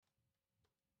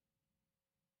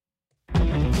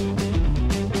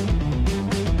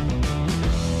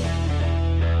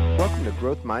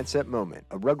Growth Mindset Moment,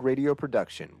 a Rug Radio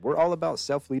production. We're all about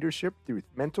self-leadership through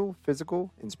mental,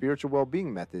 physical, and spiritual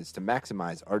well-being methods to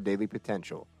maximize our daily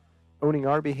potential. Owning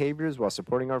our behaviors while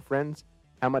supporting our friends,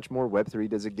 how much more Web3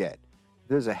 does it get? If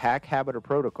there's a hack, habit, or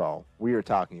protocol, we are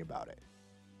talking about it.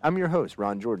 I'm your host,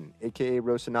 Ron Jordan, aka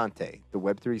Rocinante, the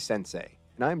Web3 Sensei,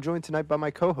 and I am joined tonight by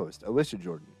my co-host, Alicia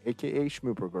Jordan, aka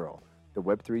Schmooper Girl, the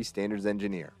Web3 Standards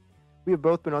Engineer. We have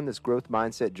both been on this growth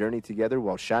mindset journey together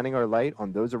while shining our light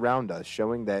on those around us,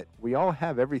 showing that we all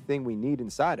have everything we need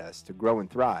inside us to grow and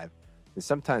thrive, and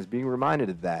sometimes being reminded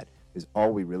of that is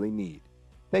all we really need.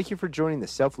 Thank you for joining the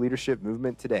self-leadership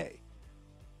movement today.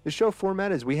 The show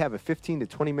format is we have a 15 to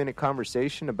 20 minute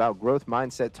conversation about growth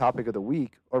mindset topic of the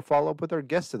week, or follow up with our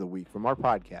guest of the week from our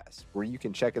podcast, where you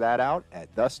can check that out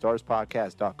at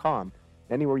thestarspodcast.com,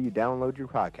 anywhere you download your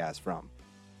podcast from.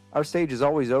 Our stage is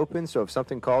always open, so if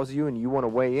something calls you and you want to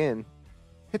weigh in,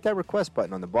 hit that request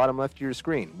button on the bottom left of your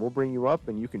screen. We'll bring you up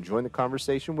and you can join the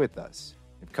conversation with us.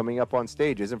 If coming up on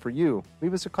stage isn't for you,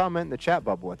 leave us a comment in the chat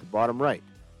bubble at the bottom right,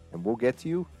 and we'll get to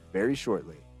you very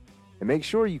shortly. And make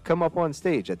sure you come up on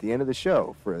stage at the end of the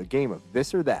show for a game of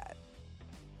this or that.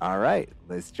 All right,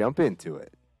 let's jump into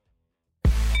it.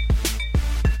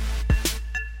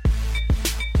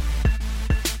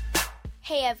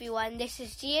 Hey everyone, this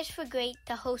is GS for Great,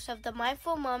 the host of the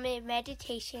Mindful Moment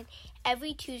Meditation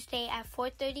every Tuesday at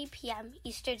 4:30 p.m.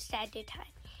 Eastern Standard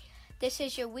Time. This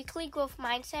is your weekly growth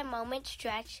mindset moment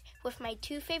stretch with my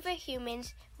two favorite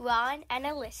humans, Ron and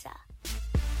Alyssa.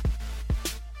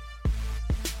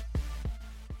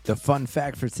 The fun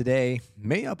fact for today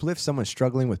may uplift someone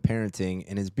struggling with parenting,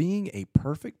 and as being a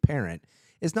perfect parent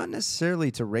is not necessarily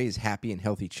to raise happy and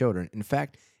healthy children. In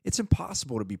fact, it's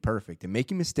impossible to be perfect, and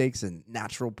making mistakes is a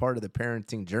natural part of the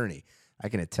parenting journey. I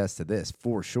can attest to this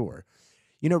for sure.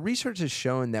 You know, research has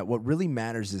shown that what really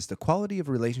matters is the quality of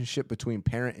relationship between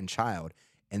parent and child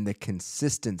and the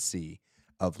consistency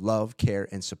of love, care,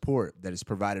 and support that is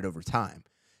provided over time.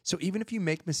 So even if you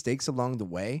make mistakes along the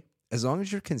way, as long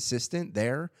as you're consistent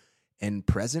there and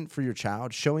present for your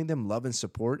child, showing them love and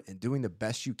support and doing the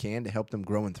best you can to help them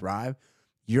grow and thrive,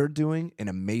 you're doing an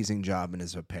amazing job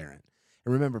as a parent.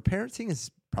 And remember, parenting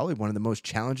is probably one of the most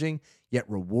challenging yet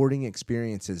rewarding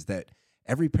experiences that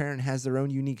every parent has their own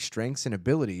unique strengths and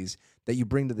abilities that you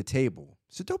bring to the table.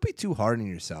 So don't be too hard on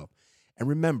yourself. And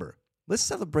remember, let's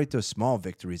celebrate those small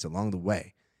victories along the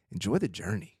way. Enjoy the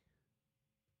journey.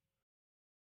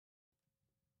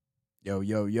 Yo,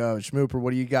 Schmooper, what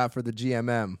do you got for the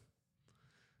GMM?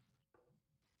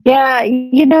 Yeah,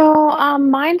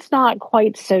 mine's not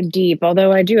quite so deep,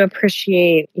 although I do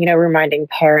appreciate, reminding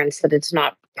parents that it's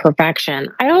not perfection.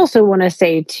 I also want to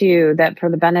say, too, that for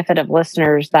the benefit of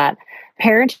listeners, that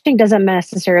parenting doesn't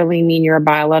necessarily mean you're a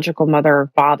biological mother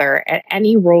or father. At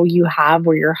any role you have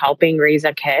where you're helping raise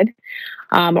a kid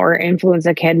or influence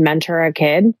a kid, mentor a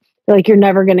kid, like you're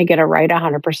never going to get it right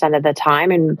 100% of the time.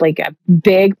 And like a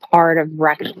big part of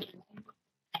recognizing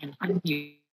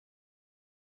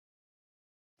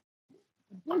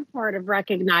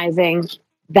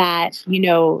that, that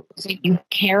you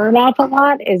care an awful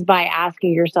lot is by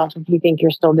asking yourself if you think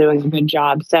you're still doing a good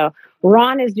job. So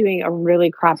Ron is doing a really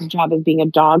crappy job as being a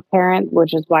dog parent,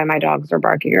 which is why my dogs are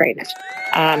barking right now.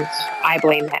 I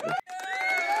blame him.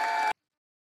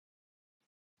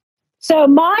 So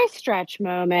my stretch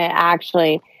moment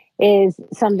actually is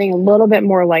something a little bit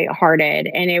more lighthearted.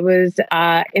 And it was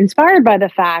inspired by the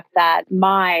fact that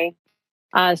my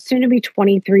soon-to-be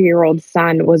 23-year-old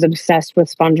son was obsessed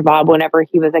with SpongeBob whenever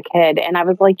he was a kid. And I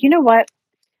was like, you know what?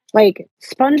 Like,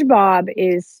 SpongeBob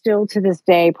is still to this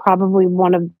day probably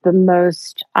one of the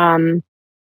most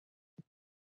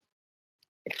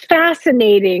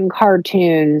fascinating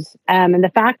cartoons. And the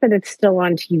fact that it's still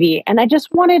on TV. And I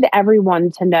just wanted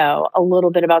everyone to know a little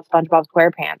bit about SpongeBob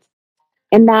SquarePants.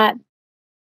 And that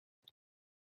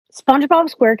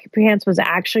SpongeBob SquarePants was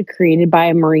actually created by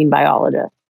a marine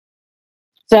biologist.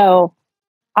 So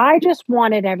I just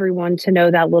wanted everyone to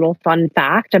know that little fun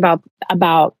fact about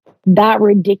that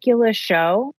ridiculous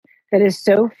show that is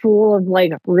so full of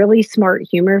like really smart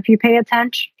humor if you pay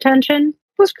attention,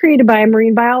 was created by a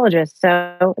marine biologist.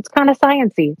 So it's kind of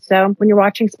sciencey. So when you're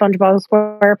watching SpongeBob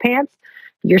SquarePants,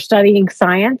 you're studying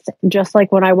science, just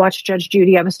like when I watched Judge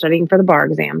Judy, I was studying for the bar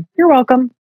exam. You're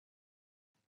welcome.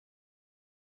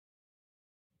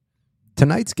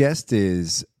 Tonight's guest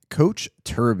is Coach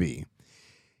Turby.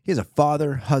 He is a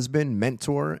father, husband,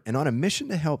 mentor, and on a mission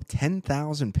to help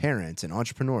 10,000 parents and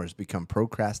entrepreneurs become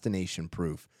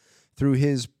procrastination-proof. Through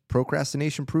his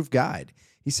procrastination-proof guide,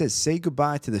 he says, say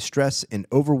goodbye to the stress and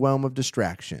overwhelm of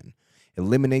distraction.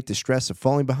 Eliminate the stress of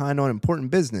falling behind on important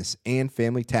business and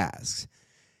family tasks.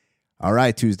 All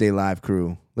right, Tuesday Live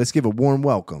crew, let's give a warm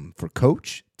welcome for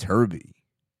Coach Turby.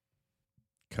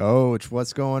 Coach,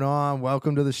 what's going on?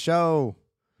 Welcome to the show.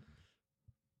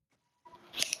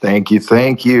 Thank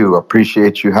you.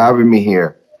 Appreciate you having me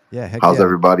here. Yeah, heck How's yeah.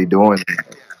 everybody doing?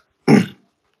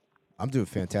 I'm doing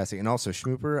fantastic. And also,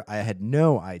 Schmooper, I had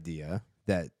no idea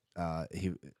that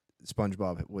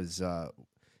SpongeBob was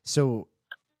so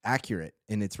accurate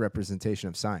in its representation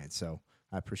of science. So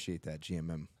I appreciate that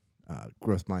GMM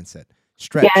growth mindset.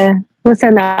 Stretch. Yeah,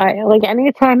 listen, like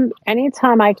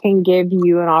anytime I can give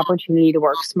you an opportunity to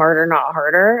work smarter, not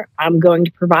harder, I'm going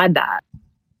to provide that.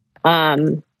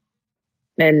 And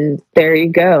there you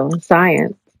go,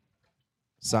 science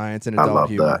and adult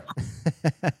humor.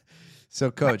 That. So,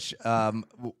 Coach,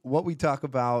 what we talk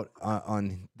about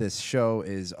on this show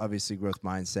is obviously growth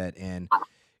mindset, and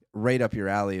right up your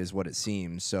alley is what it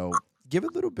seems. So, give a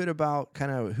little bit about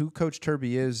kind of who Coach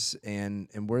Turby is and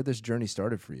where this journey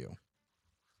started for you.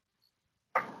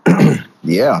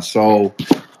 Yeah. So,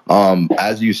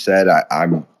 as you said,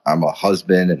 I'm a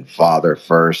husband and father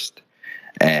first,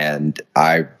 and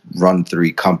I run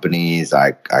 3 companies.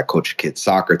 I coach a kids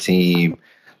soccer team.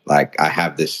 Like, I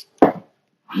have this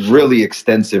really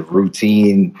extensive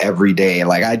routine every day.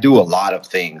 Like, I do a lot of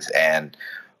things, and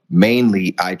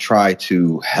mainly I try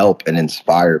to help and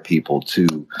inspire people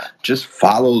to just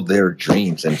follow their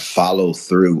dreams and follow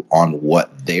through on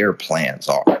what their plans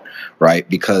are, right?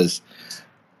 Because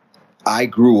I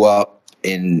grew up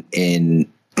in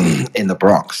the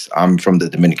Bronx. I'm from the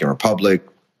Dominican Republic.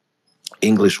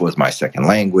 English was my second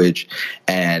language,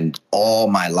 and all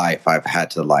my life I've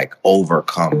had to like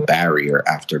overcome barrier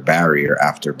after barrier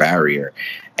after barrier.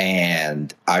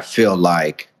 And I feel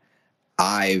like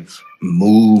I've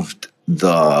moved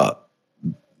the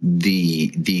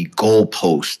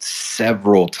goalpost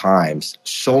several times,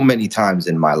 so many times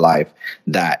in my life,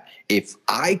 that if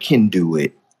I can do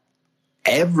it,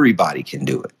 everybody can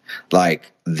do it.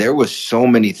 Like, there was so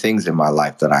many things in my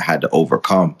life that I had to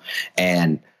overcome,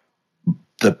 and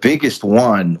the biggest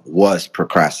one was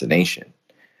procrastination.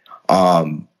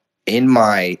 In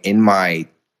my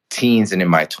teens and in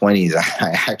my 20s,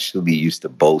 I actually used to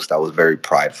boast. I was very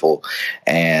prideful,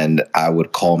 and I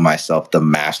would call myself the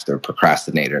master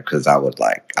procrastinator because I was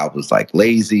like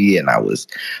lazy, and I was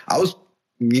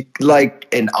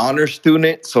like an honor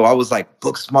student, so I was like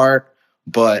book smart,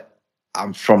 but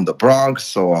I'm from the Bronx,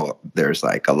 so there's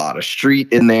like a lot of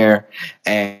street in there,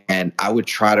 and I would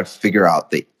try to figure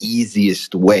out the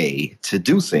easiest way to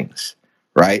do things,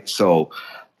 right? So,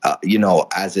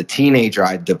 as a teenager,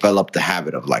 I developed the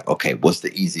habit of like, okay, what's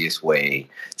the easiest way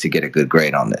to get a good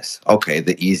grade on this? Okay,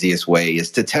 the easiest way is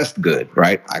to test good,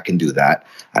 right? I can do that.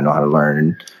 I know how to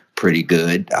learn pretty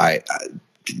good. I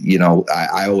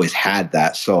always had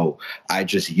that. So I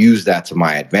just used that to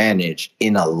my advantage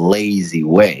in a lazy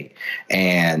way.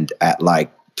 And at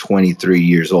like 23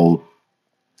 years old,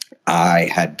 I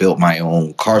had built my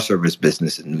own car service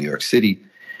business in New York City.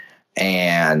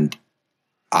 And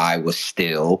I was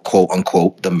still, quote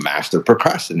unquote, the master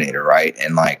procrastinator, right?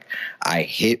 And like, I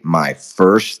hit my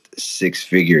first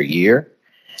 6-figure year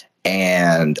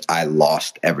and I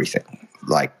lost everything.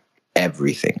 Like,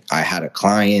 everything. I had a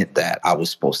client that I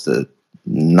was supposed to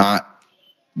not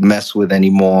mess with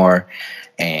anymore,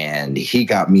 and he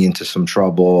got me into some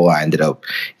trouble. I ended up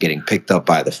getting picked up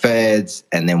by the feds,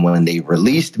 and then when they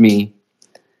released me,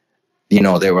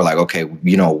 they were like, okay,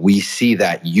 we see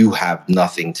that you have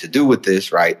nothing to do with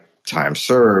this, right? Time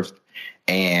served.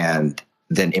 And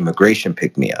then immigration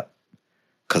picked me up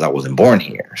because I wasn't born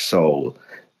here. So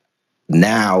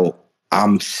now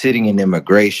I'm sitting in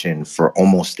immigration for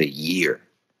almost a year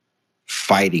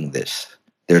fighting this.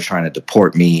 They're trying to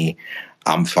deport me.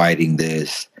 I'm fighting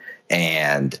this.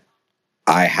 And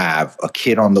I have a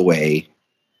kid on the way.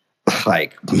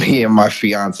 Like, me and my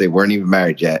fiance weren't even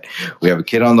married yet. We have a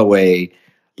kid on the way.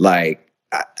 Like,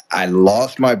 I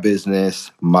lost my business.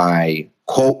 My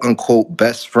quote unquote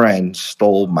best friend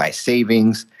stole my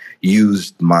savings,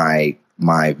 used my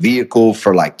vehicle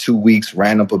for like 2 weeks,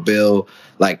 ran up a bill.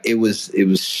 Like, it was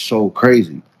so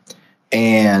crazy.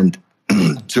 And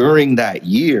during that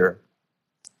year,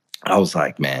 I was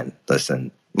like, man,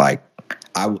 listen, like,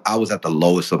 I was at the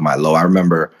lowest of my low. I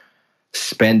remember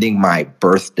spending my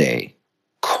birthday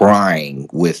crying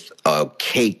with a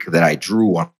cake that I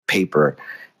drew on paper,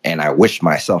 and I wished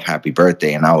myself happy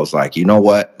birthday. And I was like, you know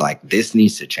what? Like, this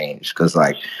needs to change, because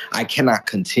like, I cannot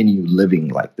continue living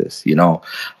like this.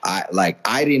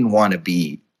 I didn't want to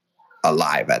be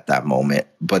alive at that moment.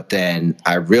 But then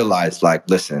I realized, like,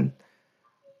 listen,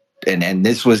 and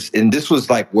this was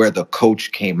like where the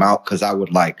coach came out, because I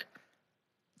would like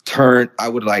I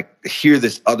would like hear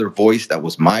this other voice that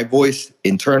was my voice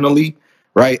internally,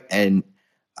 right? And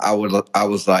I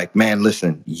was like, man,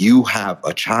 listen, you have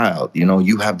a child, you know,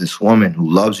 you have this woman who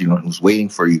loves you and who's waiting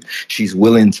for you. She's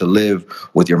willing to live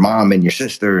with your mom and your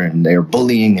sister, and they're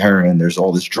bullying her, and there's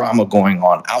all this drama going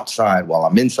on outside while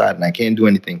I'm inside and I can't do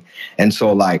anything. And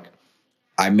so like,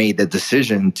 I made the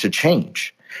decision to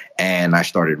change, and I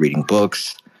started reading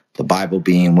books, the Bible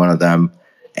being one of them.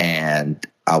 And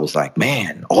I was like,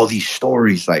 man, all these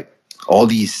stories, like all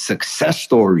these success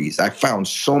stories. I found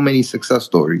so many success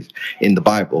stories in the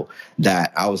Bible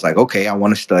that I was like, okay, I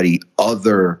want to study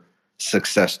other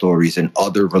success stories in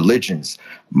other religions.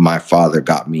 My father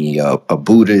got me a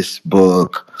Buddhist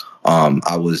book.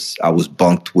 I was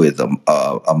bunked with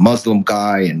a Muslim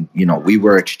guy, and you know, we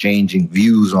were exchanging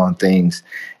views on things.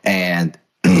 And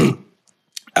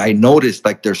I noticed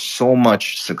like there's so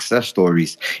much success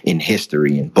stories in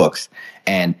history and books,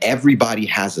 and everybody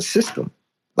has a system.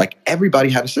 Like everybody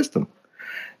had a system.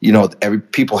 You know,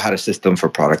 people had a system for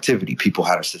productivity. People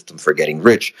had a system for getting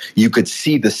rich. You could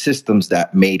see the systems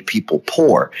that made people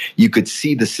poor. You could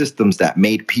see the systems that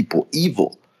made people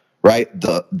evil, right?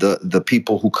 The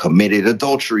people who committed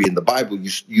adultery in the Bible,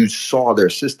 you saw their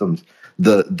systems.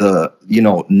 You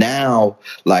know, now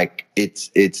like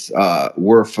it's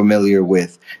we're familiar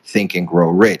with Think and Grow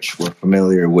Rich. We're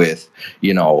familiar with,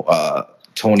 you know,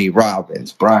 Tony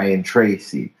Robbins, Brian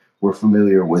Tracy. We're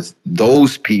familiar with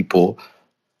those people,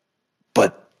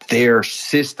 but they're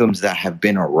systems that have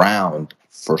been around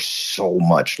for so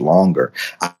much longer.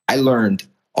 I learned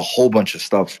a whole bunch of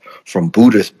stuff from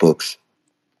Buddhist books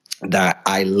that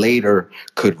I later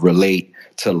could relate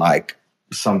to like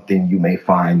something you may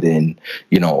find in,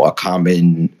 you know, a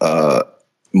common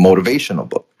motivational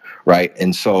book, right?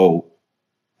 And so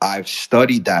I've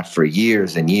studied that for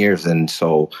years and years. And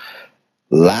so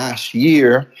last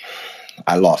year,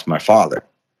 I lost my father.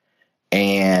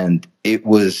 And it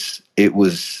was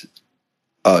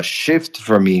a shift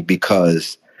for me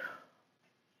because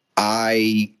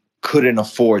I couldn't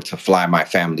afford to fly my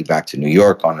family back to New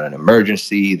York on an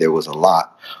emergency. There was a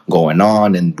lot going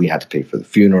on, and we had to pay for the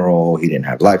funeral. He didn't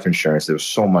have life insurance. There was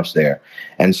so much there.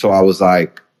 And so I was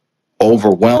like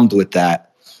overwhelmed with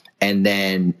that. And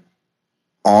then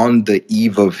on the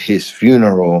eve of his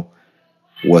funeral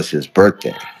was his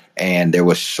birthday. And there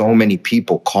were so many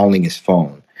people calling his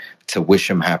phone to wish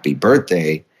him happy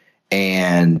birthday.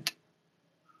 And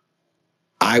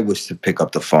I was to pick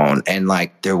up the phone, and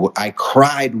like I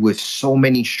cried with so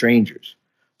many strangers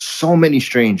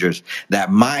that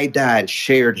my dad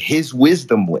shared his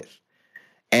wisdom with.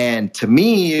 And to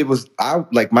me, it was,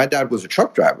 my dad was a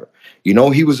truck driver. You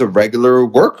know, he was a regular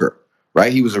worker,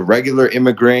 right? He was a regular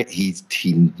immigrant. He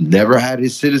never had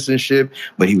his citizenship,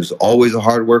 but he was always a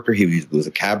hard worker. He was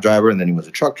a cab driver, and then he was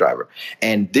a truck driver.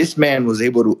 And this man was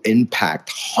able to impact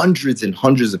hundreds and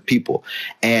hundreds of people.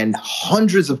 And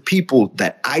hundreds of people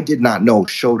that I did not know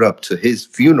showed up to his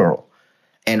funeral.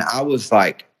 And I was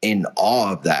like in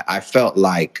awe of that. I felt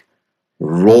like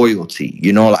royalty,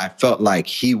 you know, I felt like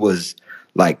he was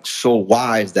like so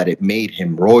wise that it made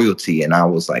him royalty. And I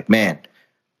was like, man,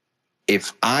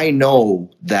 if I know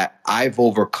that I've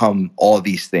overcome all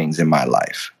these things in my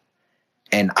life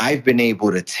and I've been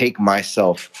able to take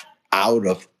myself out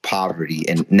of poverty,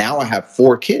 and now I have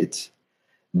 4 kids,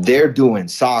 they're doing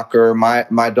soccer.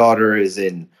 My daughter is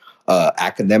in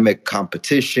academic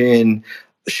competition.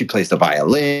 She plays the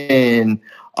violin.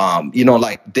 You know,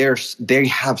 like they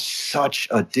have such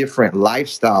a different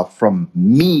lifestyle from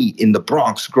me in the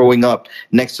Bronx, growing up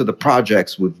next to the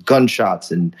projects with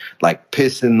gunshots and like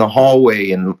piss in the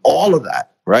hallway and all of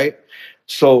that, right?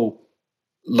 So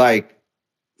like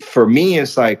for me,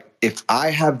 it's like, if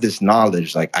I have this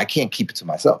knowledge, like I can't keep it to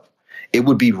myself. It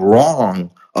would be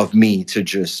wrong of me to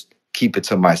just keep it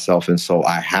to myself. And so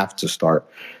I have to start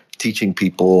teaching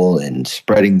people and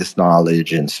spreading this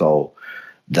knowledge. And so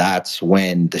that's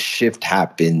when the shift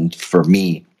happened for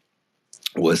me,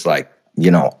 was like,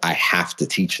 you know, I have to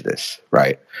teach this,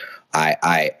 right?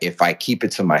 If I keep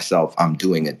it to myself, I'm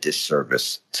doing a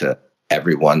disservice to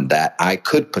everyone that I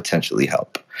could potentially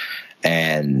help.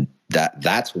 And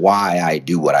that's why I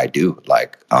do what I do.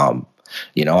 Like,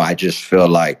 you know, I just feel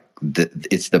like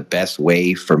it's the best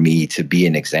way for me to be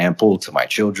an example to my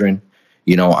children.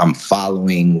 You know, I'm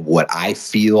following what I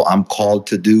feel I'm called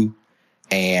to do.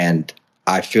 And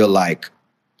I feel like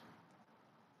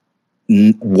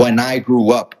when I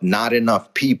grew up, not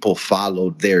enough people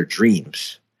followed their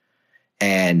dreams,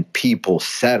 and people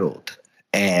settled.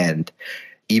 And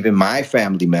even my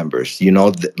family members, you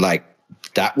know, like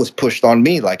that was pushed on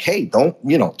me. Like, hey, don't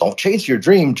chase your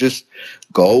dream. Just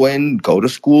go to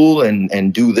school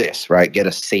and do this, right? Get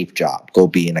a safe job. Go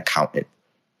be an accountant.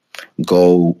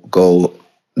 Go, go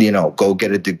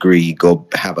get a degree. Go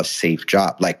have a safe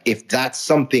job. Like, if that's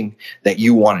something that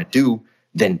you want to do,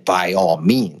 then by all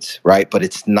means, right? But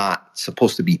it's not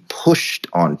supposed to be pushed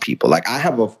on people. Like, I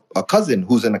have a cousin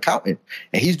who's an accountant,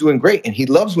 and he's doing great, and he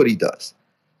loves what he does.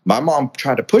 My mom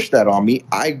tried to push that on me.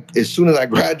 As soon as I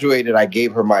graduated, I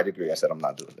gave her my degree. I said, I'm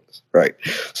not doing this, right?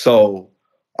 So,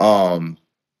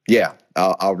 yeah,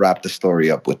 I'll wrap the story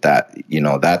up with that.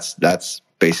 That's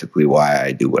basically why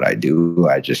I do what I do.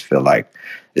 I just feel like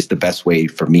it's the best way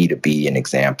for me to be an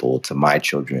example to my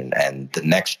children and the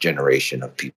next generation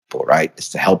of people, right? Is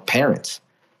to help parents,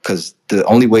 because the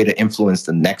only way to influence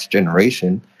the next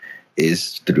generation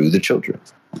is through the children.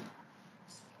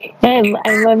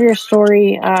 I love your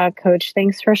story, Coach.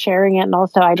 Thanks for sharing it. And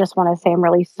also, I just want to say I'm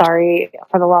really sorry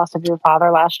for the loss of your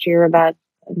father last year. That,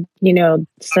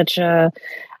 such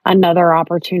another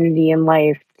opportunity in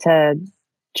life to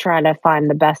try to find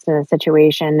the best in a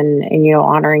situation, and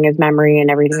honoring his memory and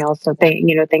everything else. So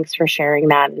thanks for sharing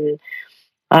that, and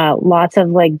lots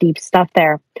of like deep stuff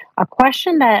there. A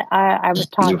question that I was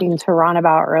talking to Ron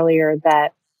about earlier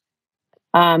that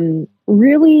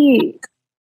really,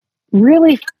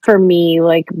 really for me,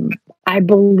 like, I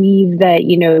believe that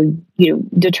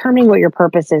determining what your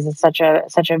purpose is such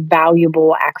a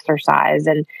valuable exercise,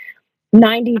 and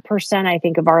 90% I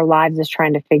think of our lives is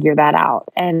trying to figure that out.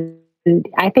 And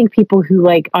I think people who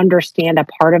like understand a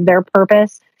part of their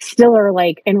purpose still are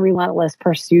like in relentless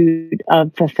pursuit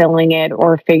of fulfilling it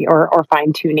or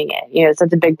fine tuning it. So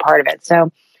it's a big part of it.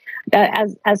 So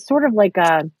as sort of like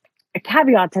a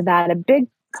caveat to that, a big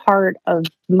part of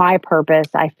my purpose,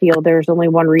 I feel there's only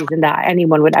one reason that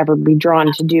anyone would ever be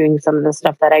drawn to doing some of the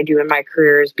stuff that I do in my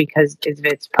career is because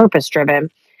it's purpose driven,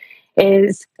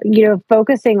 is,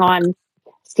 focusing on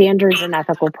standards and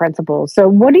ethical principles. So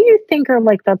what do you think are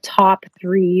like the top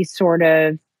 3 sort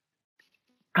of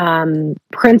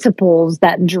principles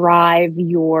that drive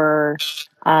you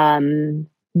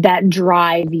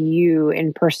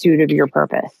in pursuit of your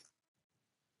purpose?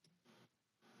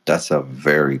 That's a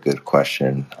very good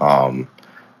question.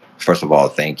 First of all,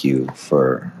 thank you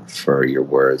for your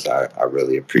words. I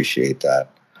really appreciate that.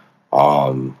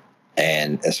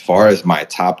 And as far as my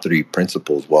top 3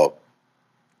 principles, well,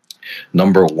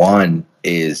 number 1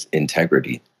 is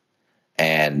integrity.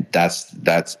 And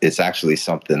it's actually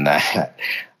something that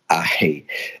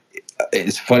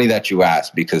it's funny that you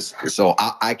asked, because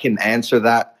I can answer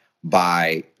that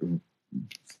by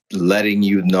letting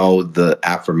you know the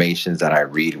affirmations that I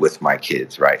read with my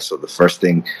kids, right? So the first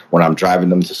thing when I'm driving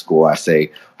them to school, I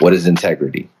say, what is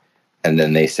integrity? And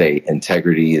then they say,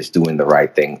 integrity is doing the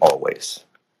right thing always.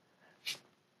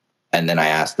 And then I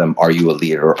ask them, are you a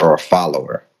leader or a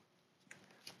follower?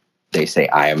 They say,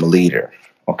 I am a leader.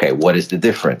 Okay, what is the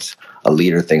difference? A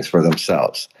leader thinks for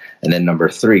themselves. And then number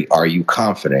 3, are you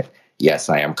confident? Yes,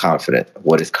 I am confident.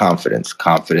 What is confidence?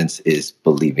 Confidence is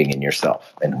believing in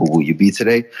yourself. And who will you be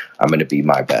today? I'm going to be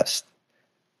my best.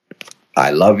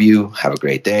 I love you. Have a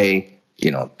great day.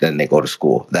 Then they go to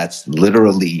school. That's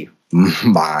literally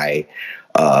my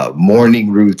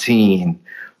morning routine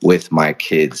with my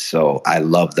kids. So I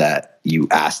love that you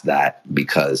asked that,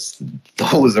 because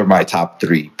those are my top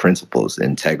 3 principles: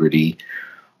 integrity,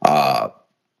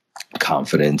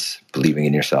 confidence, believing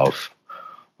in yourself.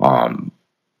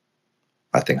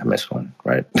 I think I missed one,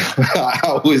 right? I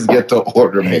always get the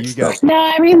order mixed up. No,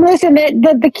 I mean, listen,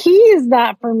 the key is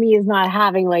that for me is not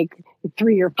having like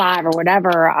 3 or 5 or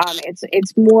whatever.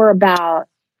 It's more about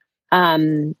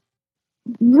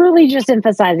really just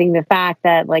emphasizing the fact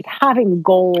that like having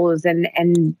goals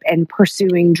and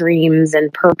pursuing dreams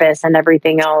and purpose and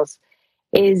everything else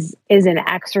is an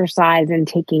exercise in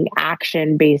taking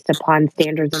action based upon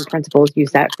standards and principles you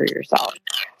set for yourself.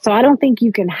 So I don't think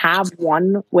you can have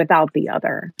one without the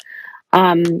other.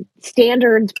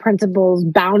 Standards, principles,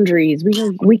 boundaries,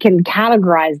 we can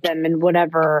categorize them in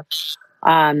whatever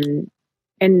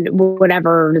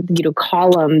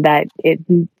column that it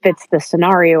fits the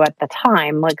scenario at the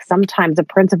time. Like sometimes a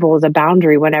principle is a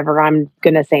boundary whenever I'm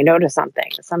going to say no to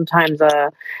something. Sometimes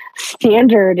a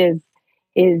standard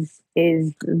is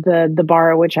the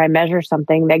bar at which I measure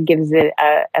something that gives it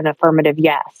an affirmative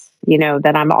yes,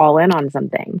 that I'm all in on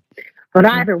something. But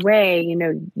either way,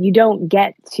 you don't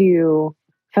get to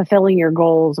fulfilling your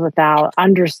goals without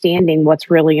understanding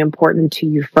what's really important to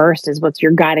you first, is what's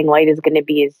your guiding light is going to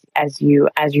be as you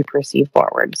proceed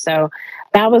forward. So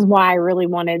that was why I really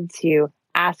wanted to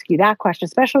ask you that question,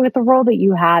 especially with the role that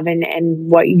you have and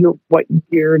what your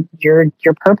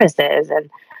purpose is. And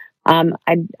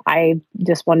I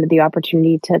just wanted the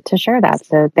opportunity to share that.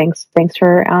 So thanks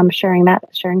for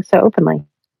sharing so openly.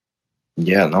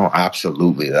 Yeah, no,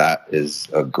 absolutely. That is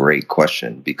a great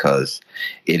question because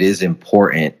it is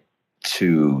important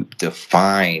to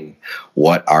define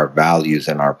what our values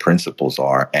and our principles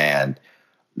are. And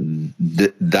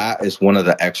that is one of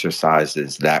the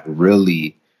exercises that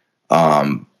really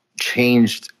um,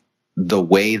 changed the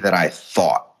way that I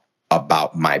thought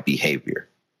about my behavior,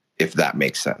 if that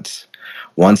makes sense.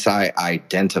 Once I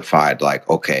identified, like,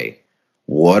 okay,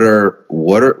 what are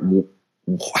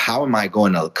how am I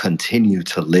going to continue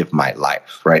to live my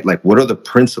life, right? Like, what are the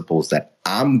principles that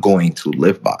I'm going to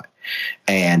live by?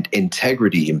 And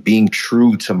integrity and being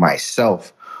true to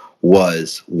myself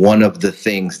was one of the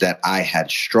things that I had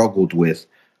struggled with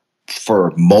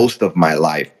for most of my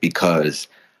life because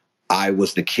I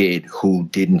was the kid who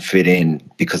didn't fit in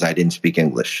because I didn't speak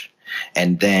English.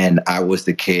 And then I was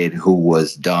the kid who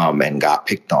was dumb and got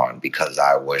picked on because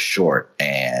I was short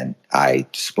and I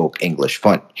spoke English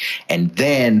funny. And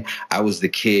then I was the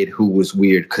kid who was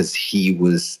weird because he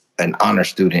was an honor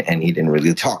student and he didn't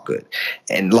really talk good.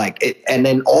 And and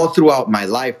then all throughout my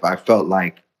life, I felt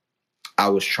like I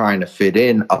was trying to fit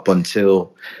in up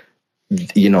until,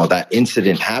 that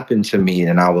incident happened to me.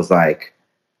 And I was like,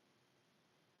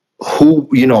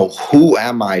 who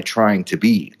am I trying to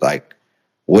be? Like,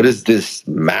 what is this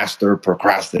master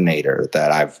procrastinator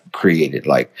that I've created?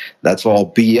 Like, that's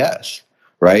all BS,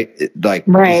 right?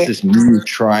 This is me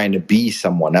trying to be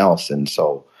someone else. And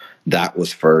so that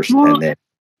was first. Well, and then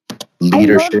I love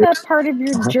leadership. that part of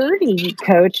your journey,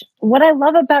 Coach. What I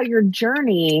love about your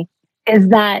journey is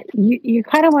that you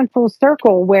kind of went full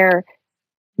circle where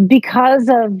because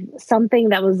of something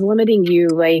that was limiting you,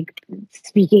 like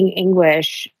speaking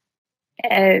English,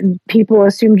 and people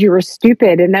assumed you were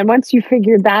stupid. And then once you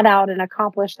figured that out and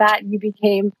accomplished that, you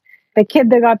became the kid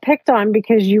that got picked on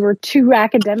because you were too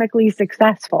academically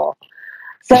successful.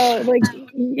 So, like,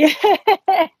 yeah,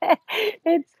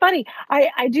 it's funny.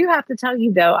 I do have to tell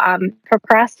you though,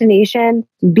 procrastination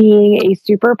being a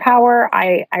superpower,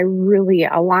 I really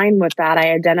align with that.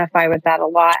 I identify with that a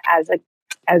lot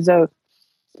as a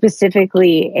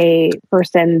specifically a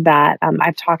person that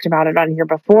I've talked about it on here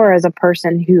before as a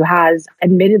person who has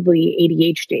admittedly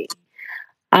ADHD.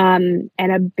 And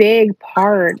a big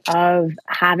part of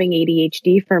having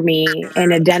ADHD for me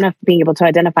and being able to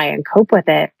identify and cope with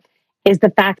it is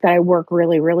the fact that I work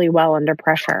really, really well under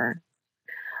pressure.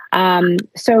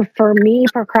 So for me,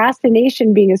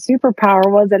 procrastination being a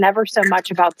superpower wasn't ever so much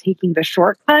about taking the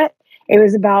shortcut. It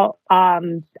was about,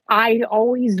 I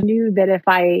always knew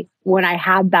that when I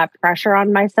had that pressure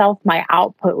on myself, my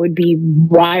output would be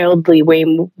wildly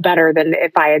better than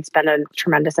if I had spent a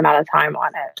tremendous amount of time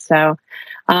on it. So,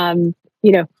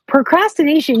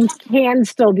 procrastination can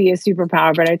still be a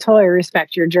superpower, but I totally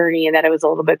respect your journey and that it was a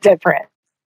little bit different.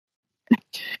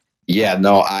 Yeah,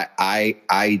 no,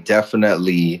 I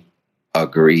definitely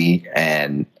agree.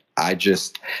 And I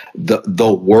just,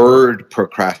 the word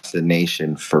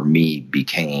procrastination for me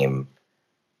became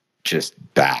just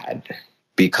bad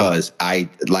because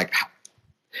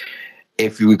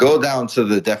if we go down to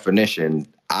the definition,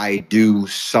 I do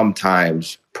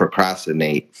sometimes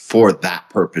procrastinate for that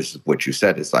purpose. What you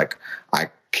said is like, I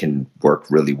can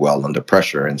work really well under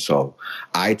pressure. And so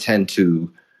I tend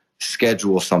to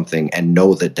schedule something and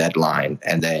know the deadline.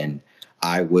 And then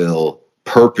I will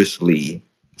purposely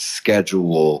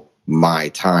schedule my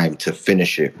time to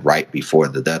finish it right before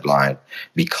the deadline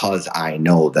because I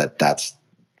know that that's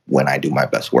when I do my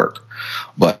best work.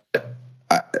 But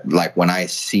like when I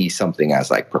see something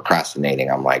as like procrastinating,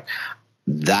 I'm like,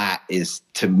 that is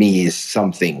to me is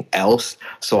something else.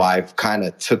 So I've kind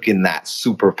of taken that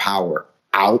superpower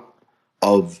out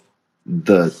of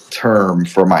the term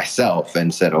for myself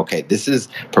and said, okay, this is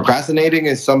procrastinating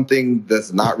is something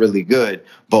that's not really good,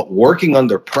 but working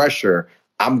under pressure,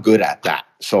 I'm good at that.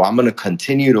 So I'm going to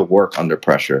continue to work under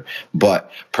pressure.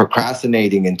 But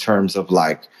procrastinating in terms of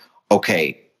like,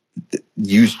 okay,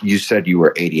 you said you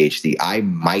were ADHD. I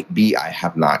might be. I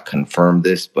have not confirmed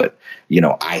this, but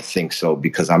I think so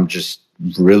because I'm just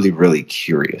really, really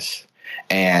curious.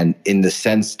 And in the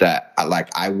sense that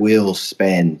I will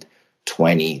spend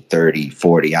 20, 30,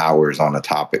 40 hours on a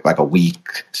topic, like a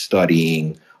week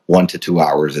studying 1 to 2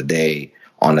 hours a day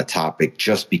on a topic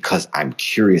just because I'm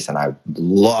curious and I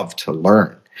love to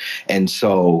learn. And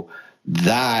so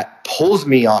that pulls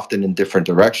me often in different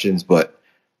directions, but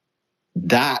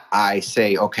that I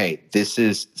say, okay, this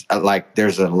is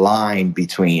there's a line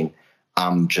between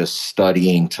I'm just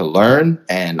studying to learn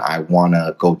and I want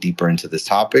to go deeper into this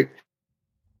topic.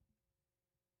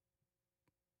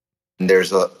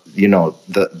 there's a,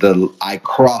 the I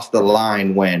cross the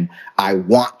line when I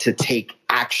want to take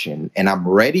action and I'm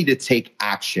ready to take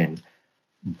action,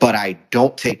 but I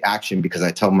don't take action because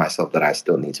I tell myself that I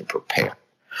still need to prepare.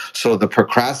 So the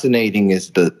procrastinating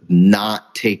is the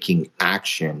not taking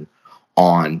action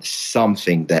on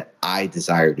something that I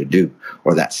desire to do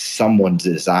or that someone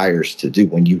desires to do.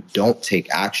 When you don't take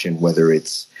action, whether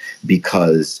it's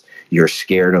because you're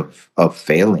scared of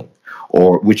failing,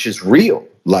 or which is real,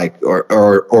 like,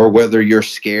 or whether you're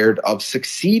scared of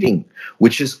succeeding,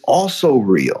 which is also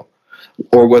real,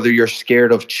 or whether you're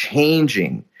scared of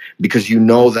changing because you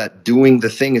know that doing the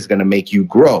thing is going to make you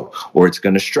grow, or it's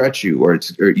going to stretch you, or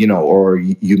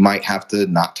you might have to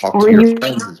not talk Or to your you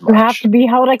friends as have much. to be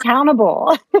held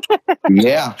accountable.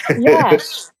 Yeah. Yeah.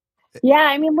 Yeah,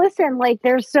 I mean, listen, like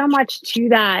there's so much to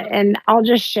that. And I'll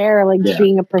just share, like Yeah.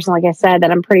 being a person, like I said,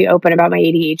 that I'm pretty open about my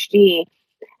ADHD.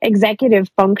 Executive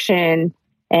function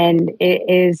and it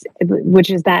is, which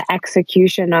is that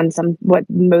execution on some what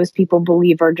most people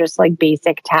believe are just like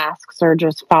basic tasks or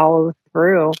just follow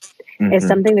through, is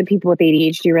something that people with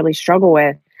ADHD really struggle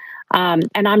with. And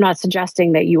I'm not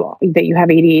suggesting that you have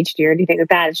ADHD or anything like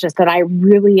that. It's just that I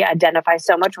really identify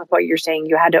so much with what you're saying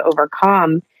you had to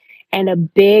overcome. And a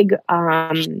big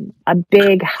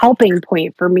helping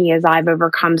point for me as I've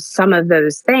overcome some of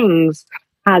those things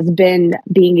has been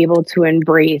being able to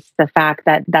embrace the fact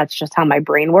that that's just how my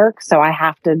brain works. So I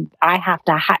have to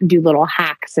do little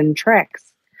hacks and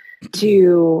tricks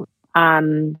to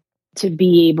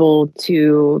be able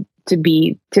to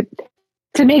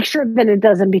make sure that it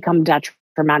doesn't become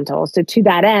detrimental. So to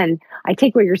that end, I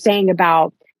take what you're saying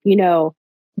about,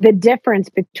 the difference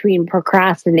between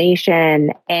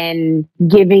procrastination and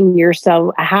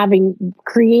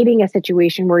creating a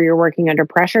situation where you're working under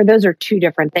pressure. Those are two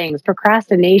different things.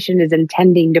 Procrastination is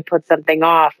intending to put something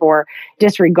off or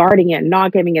disregarding it,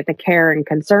 not giving it the care and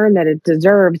concern that it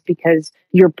deserves because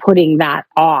you're putting that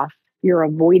off. You're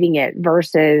avoiding it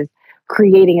versus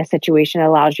creating a situation that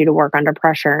allows you to work under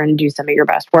pressure and do some of your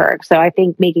best work. So I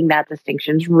think making that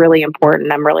distinction is really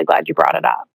important. I'm really glad you brought it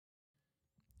up.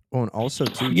 Oh, and also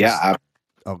too, Yeah.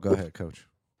 go ahead, Coach.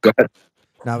 Go ahead.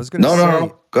 Now I was gonna say,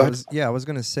 No. Go ahead. I was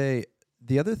gonna say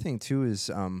the other thing too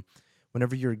is,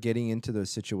 whenever you're getting into those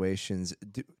situations,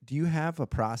 do you have a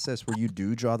process where you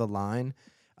do draw the line?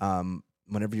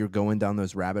 Whenever you're going down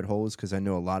those rabbit holes, because I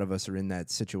know a lot of us are in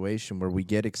that situation where we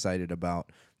get excited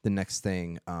about the next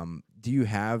thing. Do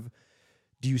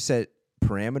you set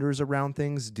parameters around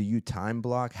things? Do you time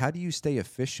block? How do you stay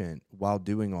efficient while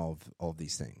doing all of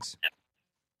these things?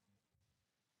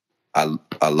 I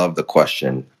love the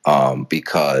question,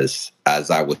 because as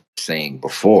I was saying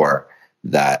before,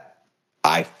 that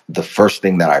the first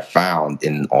thing that I found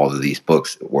in all of these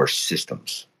books were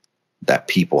systems that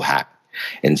people had.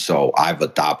 And so I've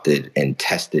adopted and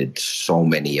tested so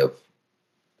many of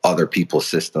other people's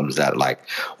systems that, like,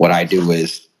 what I do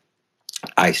is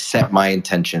I set my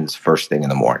intentions first thing in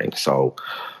the morning. So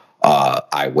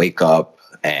I wake up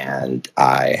and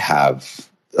I have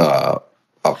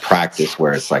a practice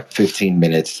where it's like 15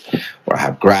 minutes where I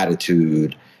have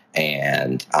gratitude,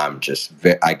 and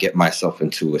I get myself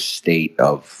into a state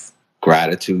of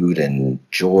gratitude and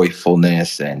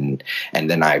joyfulness, and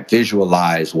then I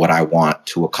visualize what I want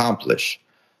to accomplish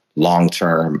long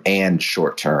term and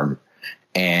short term,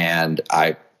 and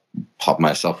I pump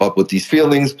myself up with these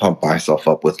feelings, pump myself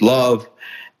up with love,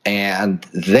 and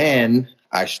then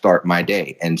I start my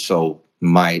day. And so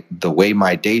the way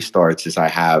my day starts is I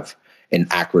have an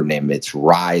acronym. It's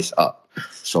RISE UP.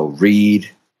 So read,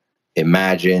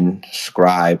 imagine,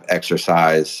 scribe,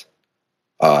 exercise,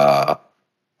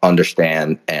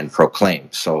 understand, and proclaim.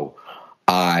 So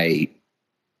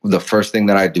the first thing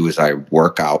that I do is I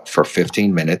work out for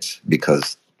 15 minutes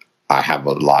because I have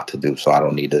a lot to do. So I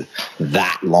don't need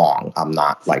that long. I'm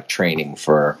not like training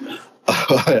for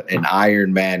an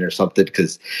Ironman or something,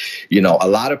 because a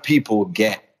lot of people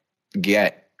get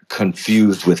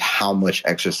confused with how much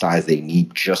exercise they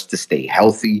need just to stay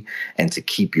healthy and to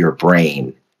keep your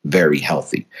brain very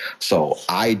healthy. So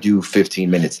I do 15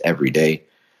 minutes every day,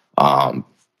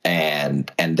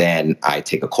 and then I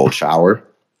take a cold shower.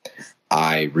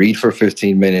 I read for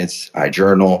 15 minutes. I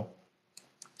journal,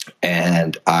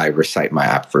 and I recite my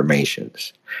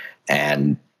affirmations.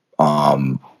 And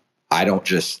I don't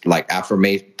just like I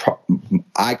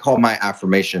call my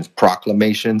affirmations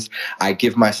proclamations. I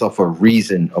give myself a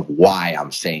reason of why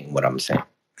I'm saying what I'm saying.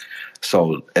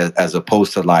 So as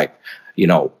opposed to like,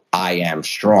 I am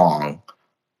strong,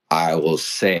 I will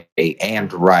say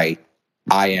and write,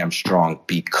 I am strong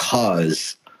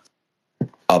because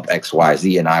of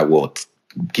XYZ, and I will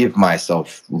give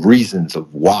myself reasons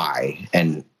of why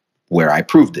and where I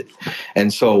proved it.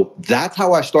 And so that's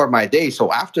how I start my day. So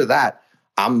after that,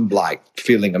 I'm like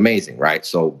feeling amazing, right?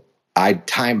 So I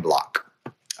time block.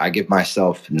 I give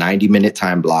myself 90-minute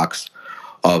time blocks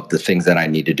of the things that I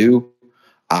need to do.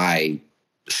 I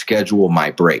schedule my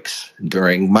breaks.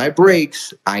 During my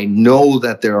breaks, I know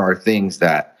that there are things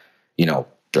that,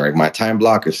 during my time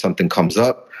block, if something comes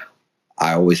up,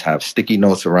 I always have sticky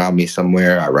notes around me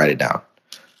somewhere. I write it down.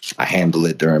 I handle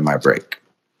it during my break.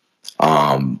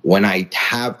 When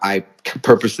I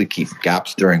purposely keep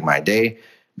gaps during my day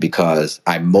because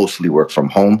I mostly work from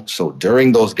home. So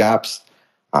during those gaps,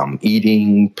 I'm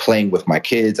eating, playing with my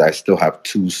kids. I still have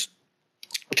two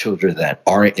children that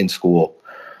aren't in school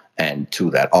and two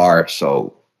that are.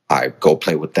 So I go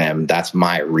play with them. That's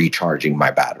my recharging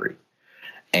my battery.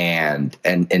 And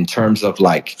in terms of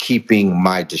like keeping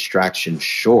my distraction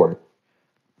short,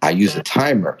 I use a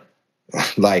timer.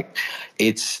 Like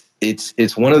it's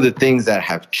one of the things that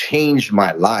have changed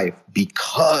my life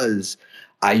because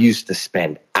I used to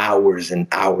spend hours and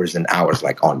hours and hours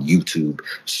like on YouTube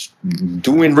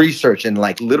doing research and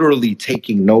like literally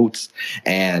taking notes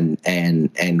and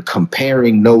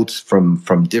comparing notes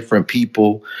from different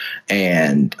people.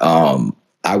 And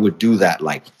I would do that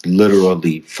like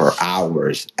literally for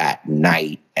hours at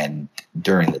night and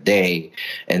during the day.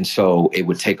 And so it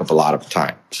would take up a lot of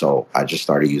time. So I just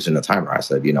started using a timer. I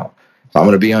said, if I'm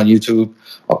going to be on YouTube,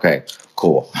 okay,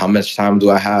 cool. How much time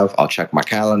do I have? I'll check my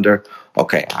calendar.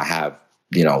 Okay, I have,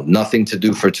 nothing to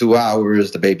do for 2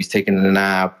 hours. The baby's taking a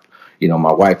nap.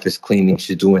 My wife is cleaning.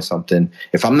 She's doing something.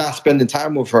 If I'm not spending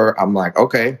time with her, I'm like,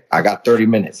 okay, I got 30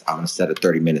 minutes. I'm going to set a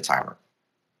 30-minute timer,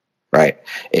 right?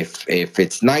 If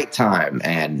it's nighttime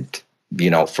and,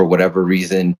 for whatever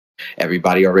reason,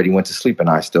 everybody already went to sleep and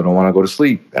I still don't want to go to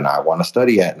sleep and I want to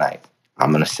study at night,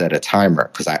 I'm going to set a timer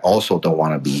because I also don't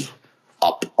want to be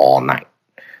up all night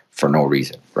for no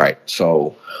reason, right?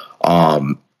 So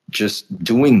just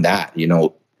doing that,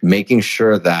 making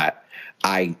sure that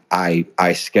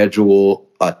I schedule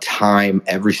a time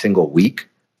every single week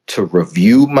to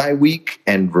review my week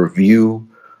and review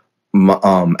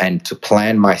and to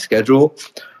plan my schedule.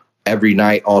 Every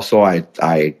night also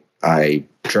I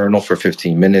journal for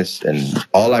 15 minutes and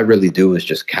all I really do is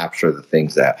just capture the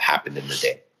things that happened in the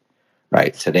day.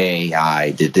 Right? Today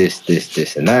I did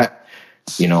this and that,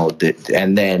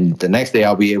 and then the next day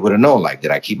I'll be able to know, like,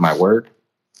 did I keep my word?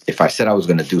 If I said I was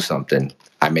going to do something,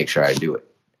 I make sure I do it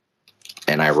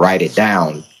and I write it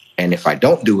down. And if I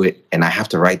don't do it and I have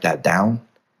to write that down,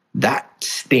 that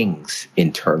stings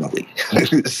internally.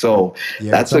 So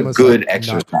that's a good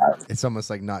exercise. It's almost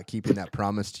like not keeping that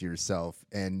promise to yourself,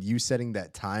 and you setting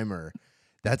that timer.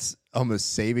 That's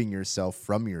almost saving yourself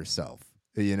from yourself,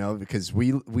 because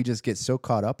we just get so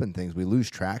caught up in things, we lose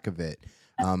track of it.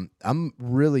 I'm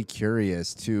really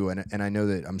curious too, and I know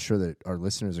that I'm sure that our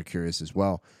listeners are curious as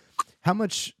well. How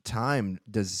much time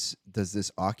does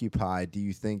this occupy? Do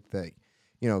you think that,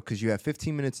 because you have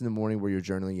 15 minutes in the morning where you're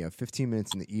journaling, you have 15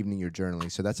 minutes in the evening you're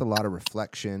journaling, so that's a lot of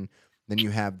reflection. Then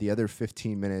you have the other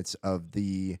 15 minutes of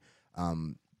the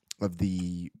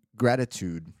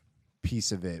gratitude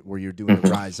piece of it where you're doing the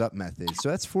rise up method. So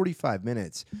that's 45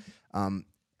 minutes.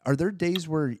 Are there days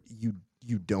where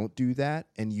you don't do that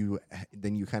and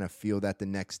then you kind of feel that the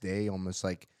next day, almost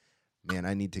like, man,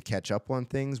 I need to catch up on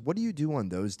things? What do you do on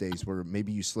those days where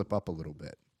maybe you slip up a little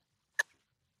bit?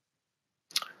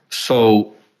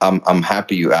 So I'm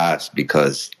happy you asked,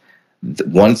 because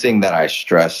one thing that I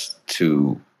stress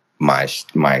to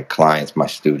my clients, my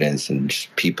students, and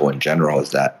just people in general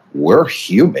is that we're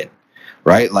human,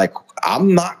 right? Like,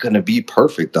 I'm not going to be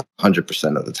perfect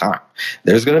 100% of the time.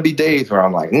 There's going to be days where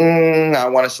I'm like, I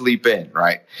want to sleep in,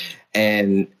 right?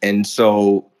 And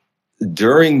so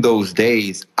during those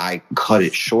days, I cut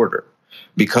it shorter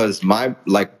because my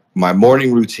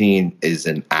morning routine is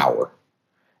an hour.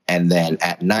 And then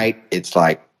at night, it's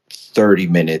like 30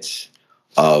 minutes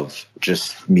of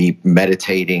just me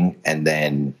meditating and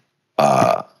then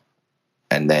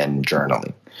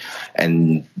journaling.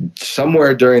 And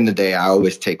somewhere during the day, I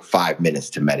always take 5 minutes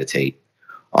to meditate.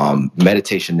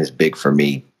 Meditation is big for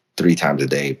me 3 times a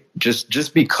day,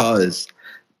 just because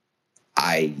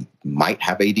I might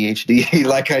have ADHD.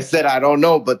 Like I said, I don't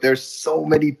know, but there's so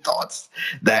many thoughts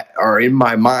that are in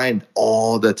my mind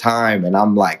all the time. And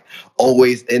I'm like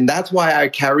always, and that's why I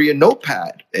carry a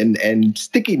notepad and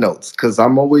sticky notes, because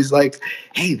I'm always like,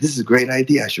 hey, this is a great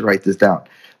idea. I should write this down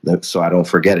so I don't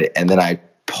forget it. And then I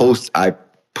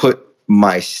put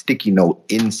my sticky note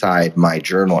inside my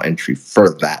journal entry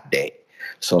for that day.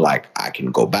 So like I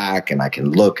can go back and I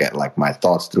can look at like my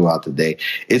thoughts throughout the day.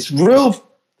 It's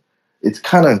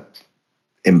kind of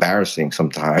embarrassing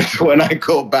sometimes. When I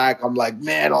go back, I'm like,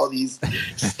 man, all these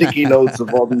sticky notes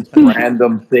of all these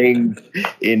random things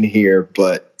in here,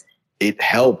 but it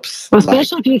helps. Well,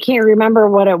 especially if you can't remember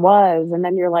what it was, and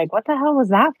then you're like, "What the hell was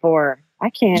that for?" I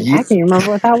can't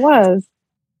remember what that was.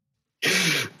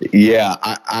 Yeah,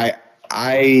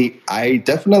 I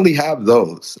definitely have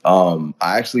those. I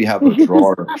actually have a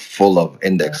drawer full of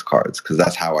index cards because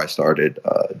that's how I started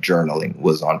journaling,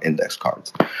 was on index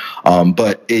cards.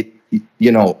 But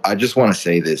I just want to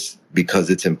say this because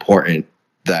it's important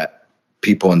that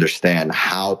people understand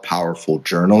how powerful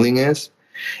journaling is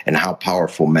and how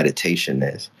powerful meditation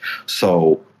is.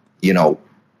 So,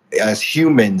 as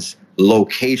humans,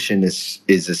 location is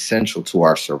essential to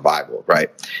our survival, right?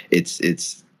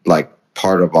 It's like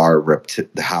part of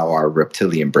how our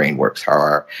reptilian brain works, how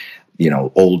our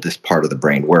oldest part of the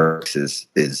brain works is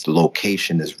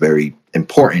location is very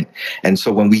important. And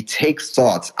so when we take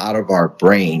thoughts out of our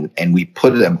brain and we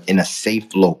put them in a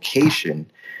safe location,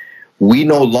 we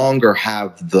no longer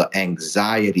have the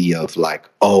anxiety of like,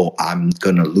 oh, I'm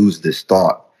going to lose this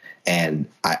thought and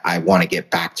I want to get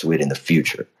back to it in the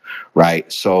future,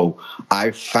 right? So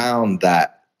I found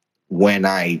that when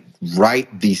I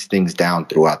write these things down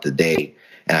throughout the day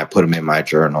and I put them in my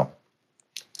journal,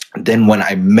 then when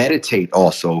I meditate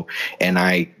also and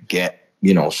I get,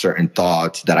 certain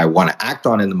thoughts that I want to act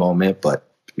on in the moment,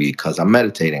 but because I'm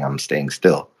meditating, I'm staying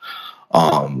still.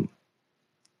 All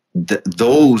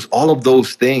of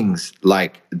those things,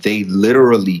 like, they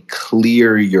literally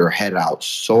clear your head out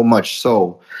so much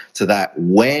so that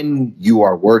when you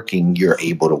are working, you're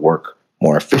able to work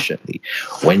more efficiently.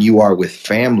 When you are with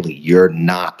family, you're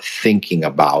not thinking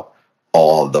about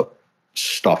all the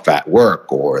stuff at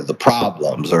work or the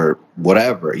problems or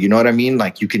whatever. You know what I mean?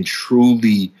 Like, you can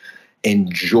truly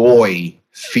enjoy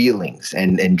feelings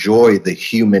and enjoy the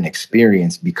human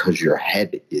experience because your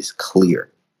head is clear.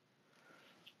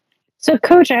 So,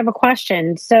 Coach, I have a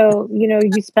question. So,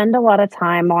 you spend a lot of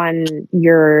time on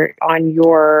your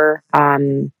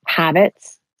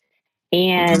habits,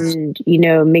 and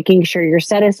making sure you're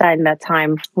set aside that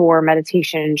time for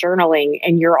meditation and journaling.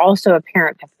 And you're also a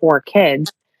parent to 4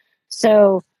 kids.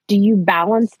 So, do you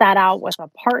balance that out with a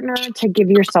partner to give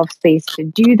yourself space to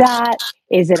do that?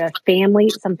 Is it a family,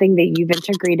 something that you've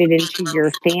integrated into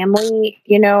your family,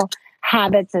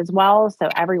 habits as well? So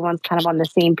everyone's kind of on the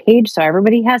same page. So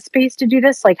everybody has space to do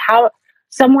this. Like,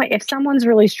 if someone's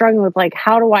really struggling with, like,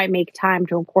 how do I make time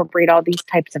to incorporate all these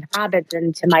types of habits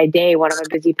into my day when I'm a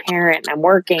busy parent and I'm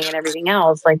working and everything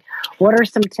else? Like, what are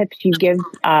some tips you give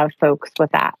folks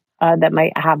with that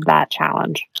might have that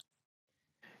challenge?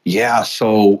 Yeah,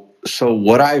 so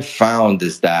what I've found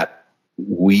is that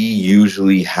we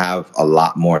usually have a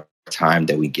lot more time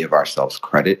than we give ourselves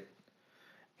credit.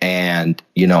 And,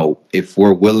 if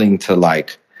we're willing to,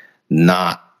 like,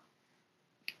 not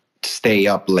stay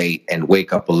up late and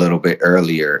wake up a little bit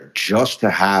earlier just to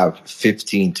have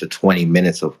 15 to 20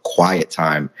 minutes of quiet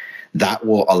time, that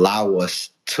will allow us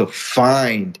to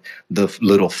find the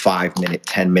little 5-minute,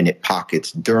 10-minute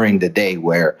pockets during the day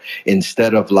where,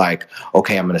 instead of like,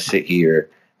 okay, I'm going to sit here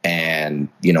and,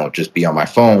 just be on my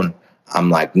phone, I'm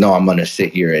like, no, I'm going to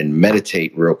sit here and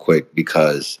meditate real quick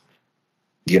because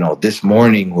this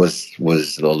morning was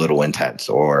a little intense,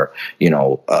 or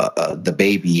the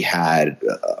baby had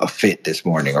a fit this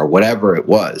morning, or whatever it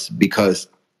was, because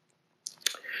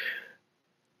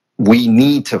we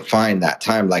need to find that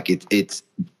time. Like, it's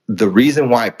the reason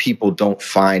why people don't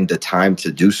find the time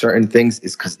to do certain things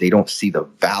is because they don't see the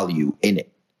value in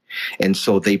it. And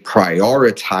so they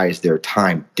prioritize their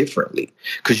time differently,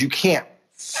 because you can't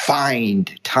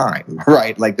find time,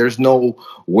 right? Like, there's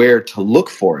nowhere to look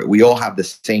for it. We all have the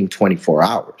same 24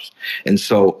 hours. And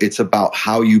so it's about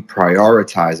how you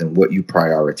prioritize and what you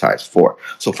prioritize for.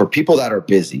 So for people that are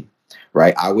busy,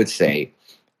 right, I would say,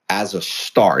 as a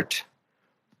start,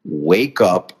 wake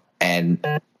up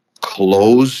and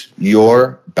close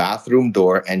your bathroom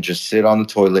door and just sit on the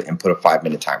toilet and put a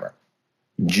 5-minute timer.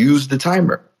 Use the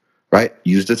timer, right?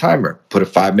 Use the timer. Put a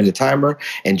 5-minute timer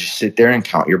and just sit there and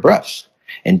count your breaths.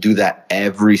 And do that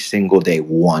every single day,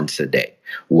 once a day.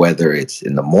 Whether it's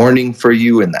in the morning for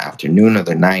you, in the afternoon, or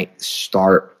the night,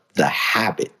 start the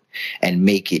habit and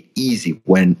make it easy.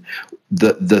 When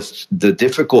the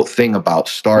difficult thing about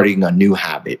starting a new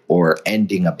habit or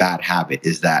ending a bad habit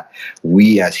is that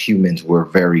we as humans, we're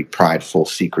very prideful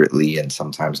secretly and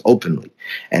sometimes openly.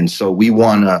 And so we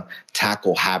want to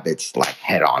tackle habits like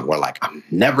head on. We're like, I'm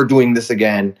never doing this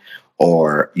again.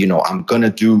 Or, I'm going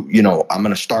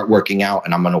to start working out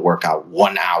and I'm going to work out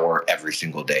 1 hour every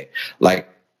single day. Like,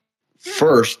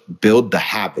 first, build the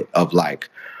habit of, like,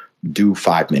 do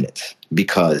 5 minutes,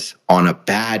 because on a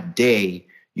bad day,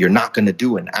 you're not going to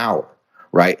do an hour.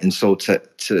 Right. And so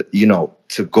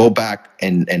to go back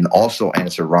and also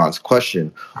answer Ron's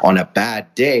question, on a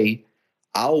bad day,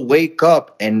 I'll wake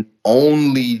up and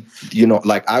only,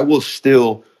 like I will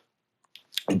still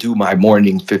do my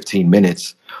morning 15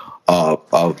 minutes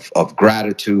of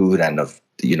gratitude and of,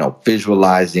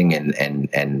 visualizing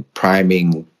and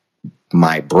priming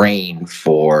my brain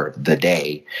for the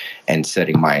day and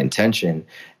setting my intention.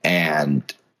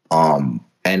 And I'll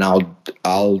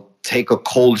take a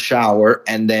cold shower,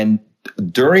 and then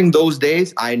during those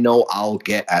days I know I'll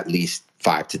get at least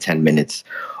 5 to 10 minutes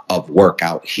of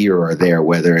workout here or there,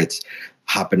 whether it's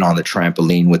hopping on the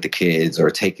trampoline with the kids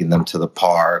or taking them to the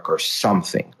park or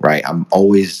something, right? I'm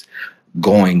always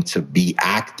going to be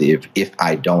active if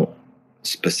I don't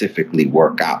specifically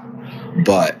work out.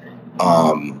 But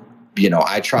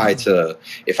I try to,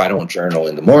 if I don't journal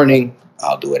in the morning,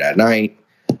 I'll do it at night.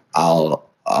 I'll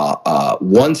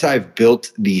once I've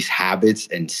built these habits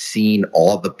and seen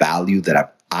all the value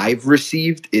that I've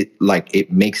received, it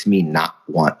makes me not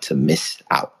want to miss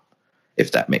out,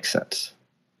 if that makes sense.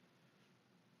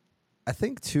 I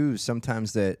think too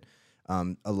sometimes that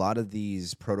a lot of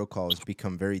these protocols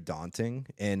become very daunting,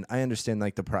 and I understand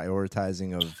like the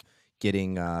prioritizing of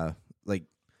getting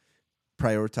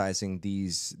prioritizing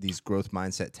these growth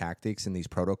mindset tactics and these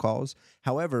protocols.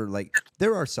 However, like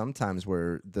there are some times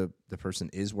where the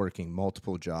person is working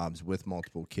multiple jobs with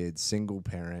multiple kids, single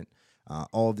parent,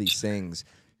 all of these things.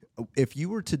 If you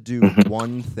were to do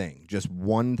one thing, just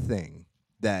one thing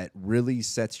that really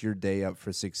sets your day up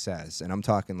for success, and I'm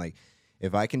talking like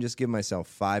if I can just give myself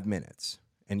 5 minutes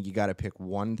and you got to pick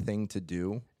one thing to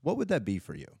do, what would that be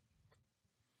for you?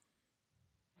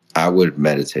 I would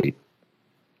meditate.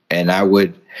 And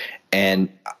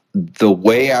the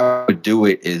way I would do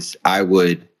it is I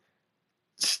would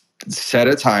set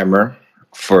a timer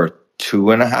for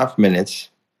 2.5 minutes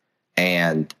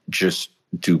and just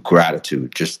do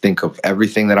gratitude. Just think of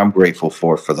everything that I'm grateful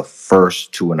for the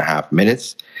first 2.5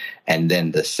 minutes. And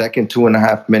then the second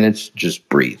 2.5 minutes, just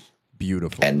breathe.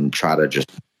 Beautiful. And try to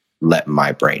just let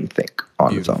my brain think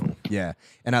on Beautiful. its own. Yeah.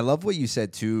 And I love what you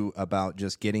said too about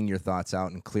just getting your thoughts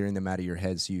out and clearing them out of your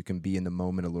head so you can be in the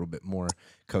moment a little bit more.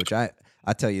 Coach, I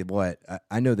tell you what,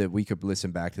 I know that we could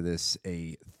listen back to this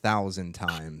 1,000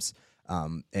 times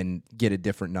and get a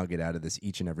different nugget out of this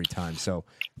each and every time. So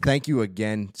thank you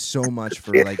again so much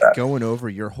for going over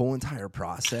your whole entire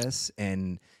process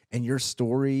and your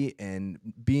story and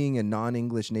being a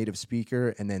non-English native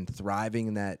speaker and then thriving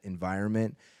in that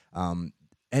environment.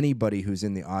 Anybody who's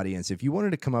in the audience, if you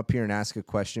wanted to come up here and ask a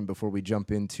question before we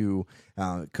jump into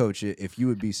Coach, if you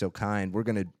would be so kind, we're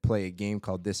going to play a game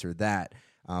called This or That.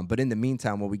 But in the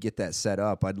meantime, while we get that set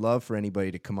up, I'd love for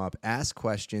anybody to come up, ask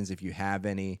questions if you have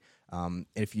any.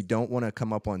 If you don't want to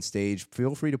come up on stage,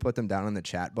 feel free to put them down in the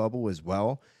chat bubble as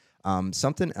well.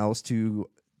 Something else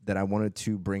that I wanted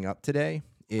to bring up today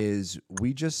is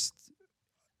we just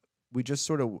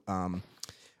sort of, I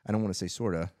don't want to say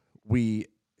sort of, we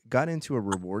got into a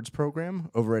rewards program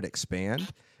over at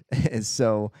Expand. And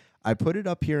so I put it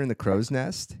up here in the crow's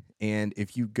nest. And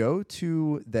if you go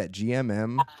to that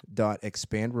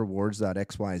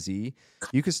gmm.expandrewards.xyz,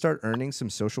 you can start earning some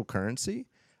social currency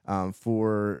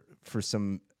for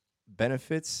some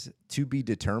benefits to be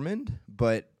determined.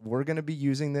 But we're going to be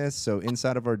using this. So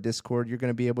inside of our Discord, you're going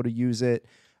to be able to use it.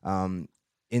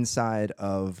 Inside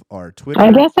of our Twitter. I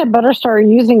guess I better start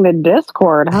using the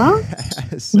Discord, huh?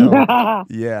 So,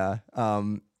 yeah.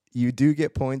 You do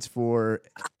get points for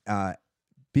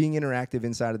being interactive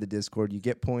inside of the Discord. You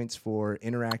get points for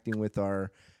interacting with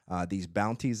our these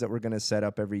bounties that we're going to set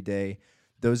up every day.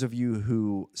 Those of you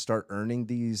who start earning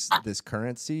this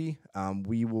currency,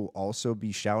 we will also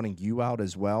be shouting you out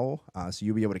as well. So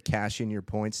you'll be able to cash in your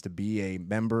points to be a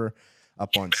member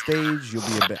up on stage. You'll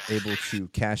be able to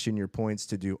cash in your points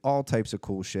to do all types of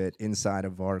cool shit inside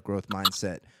of our growth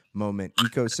mindset moment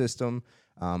ecosystem.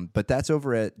 But that's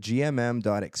over at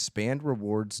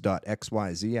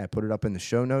gmm.expandrewards.xyz. I put it up in the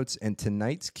show notes. And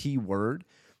tonight's keyword,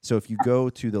 so if you go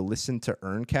to the listen to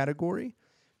earn category,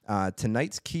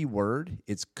 tonight's keyword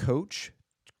is Coach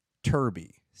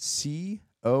Turby,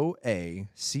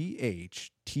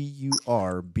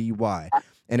 COACHTURBY.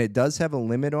 And it does have a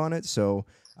limit on it. So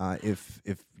if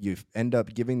you end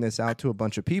up giving this out to a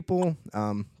bunch of people,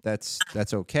 that's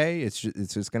okay. It's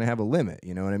just going to have a limit.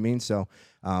 You know what I mean? So,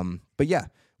 but yeah,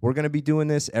 we're going to be doing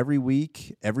this every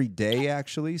week, every day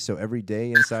actually. So every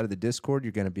day inside of the Discord,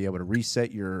 you're going to be able to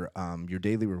reset your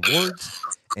daily rewards,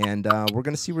 and we're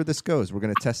going to see where this goes. We're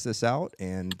going to test this out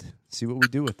and see what we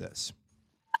do with this.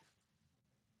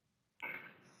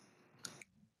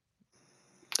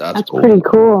 That's cool. Pretty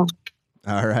cool.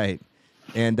 All right.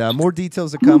 And more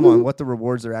details to come on what the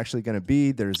rewards are actually going to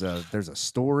be. There's a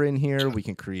store in here. We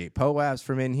can create POAPs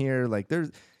from in here. Like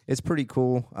it's pretty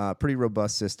cool, pretty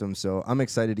robust system. So I'm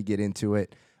excited to get into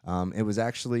it. It was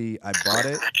actually, I bought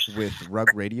it with Rug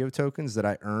Radio tokens that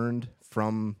I earned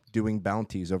from doing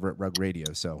bounties over at Rug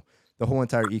Radio. So the whole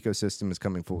entire ecosystem is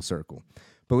coming full circle.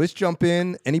 But let's jump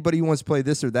in. Anybody who wants to play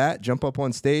this or that, jump up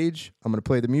on stage. I'm going to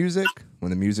play the music. When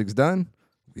the music's done,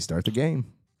 we start the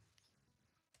game.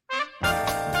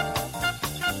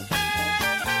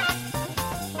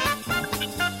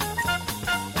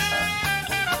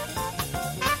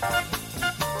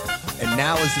 And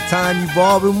now is the time you've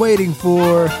all been waiting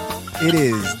for. It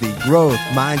is the growth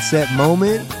mindset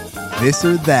moment. This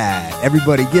or that.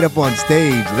 Everybody get up on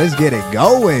stage. Let's get it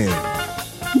going.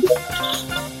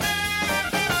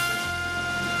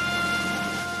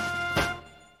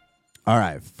 All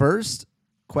right. First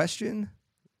question.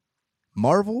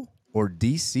 Marvel or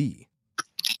DC?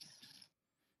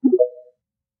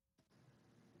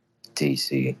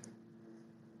 DC.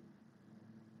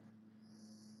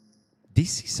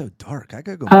 DC's so dark. I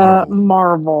gotta go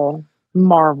Marvel.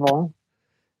 Marvel.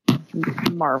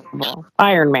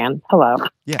 Iron Man. Hello.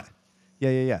 Yeah.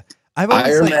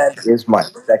 Iron Man is my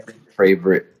second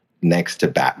favorite next to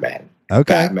Batman.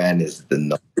 Okay. Batman is the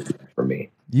number one for me.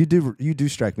 You do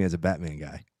strike me as a Batman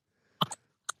guy.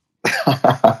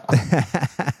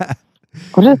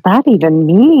 What does that even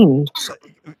mean?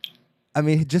 I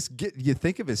mean, you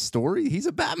think of his story. He's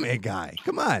a Batman guy.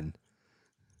 Come on.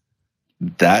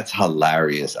 That's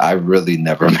hilarious. I really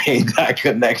never made that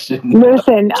connection.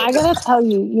 Listen, I gotta tell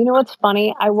you, you know what's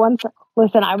funny?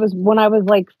 When I was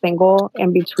like single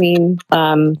in between,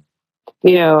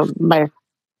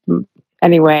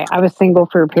 anyway, I was single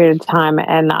for a period of time,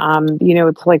 and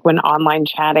it's like when online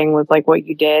chatting was like what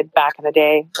you did back in the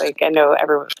day. Like I know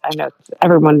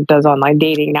everyone does online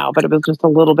dating now, but it was just a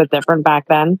little bit different back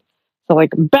then. So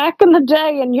like back in the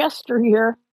day and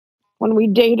yesteryear, when we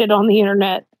dated on the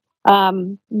internet,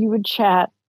 you would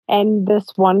chat, and this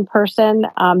one person,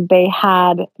 they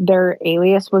had their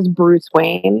alias was Bruce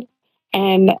Wayne,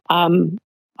 and I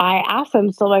asked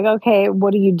them, so like, okay,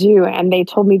 what do you do? And they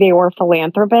told me they were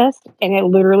philanthropists, and it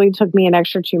literally took me an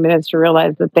extra 2 minutes to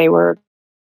realize that they were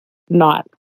not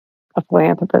a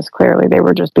philanthropist. Clearly, they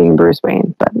were just being Bruce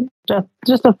Wayne, but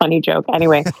just a funny joke.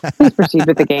 Anyway, please proceed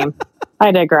with the game.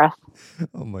 I digress.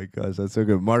 Oh my gosh, that's so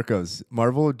good. Marcos,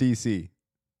 Marvel or DC?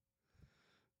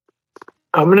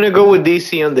 I'm going to go with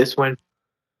DC on this one.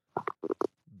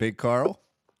 Big Carl?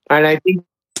 And I think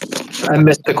I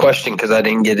missed the question because I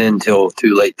didn't get in until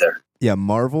too late there. Yeah,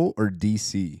 Marvel or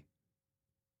DC?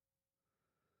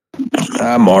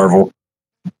 Marvel.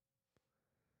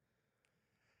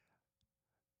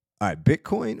 All right,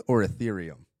 Bitcoin or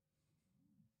Ethereum?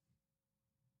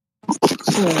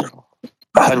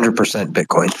 100%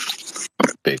 Bitcoin.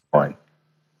 Bitcoin.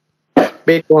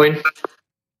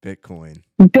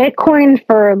 Bitcoin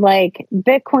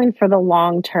for the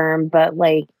long term, but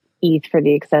like ETH for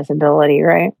the accessibility,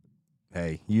 right?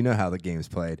 Hey, you know how the game's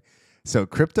played. So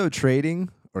crypto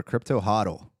trading or crypto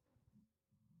hodl?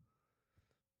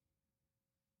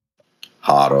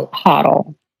 Hodl.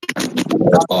 Hodl.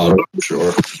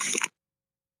 Sure.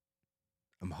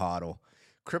 I'm hodl.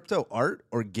 Crypto art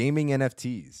or gaming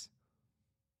NFTs?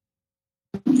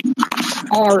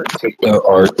 Art.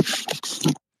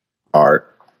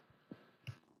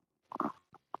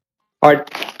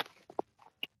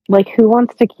 Like, who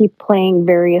wants to keep playing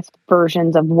various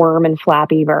versions of Worm and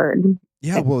Flappy Bird?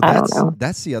 Yeah, well,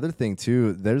 that's the other thing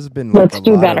too. There's been Let's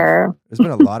do better. There's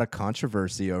been a lot of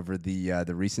controversy over the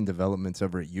recent developments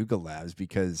over at Yuga Labs,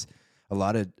 because a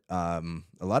lot of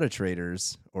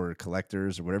traders or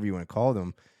collectors or whatever you want to call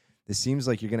them, it seems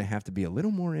like you're going to have to be a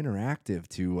little more interactive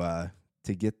to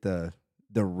get the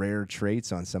rare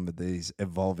traits on some of these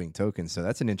evolving tokens. So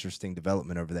that's an interesting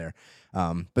development over there.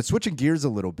 But switching gears a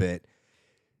little bit,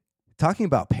 talking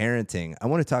about parenting, I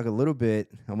want to talk a little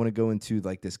bit. I want to go into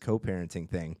like this co-parenting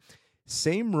thing.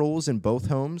 Same rules in both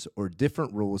homes or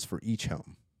different rules for each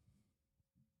home?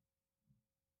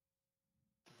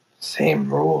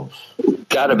 Same rules.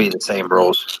 Got to be the same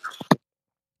rules.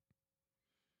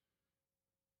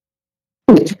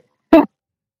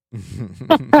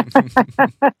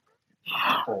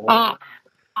 I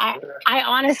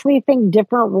honestly think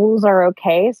different rules are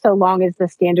okay, so long as the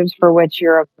standards for which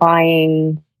you're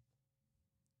applying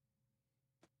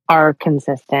are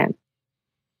consistent.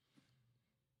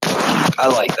 I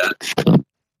like that.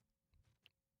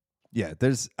 Yeah,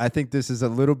 I think this is a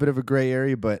little bit of a gray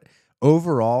area, but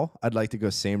overall, I'd like to go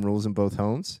same rules in both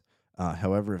homes.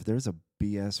 However, if there's a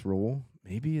BS rule,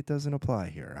 maybe it doesn't apply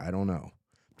here. I don't know.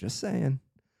 Just saying.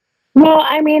 Well,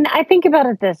 I mean, I think about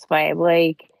it this way,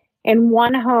 like in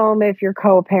one home, if you're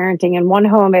co-parenting, in one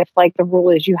home, if like the rule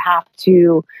is you have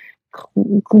to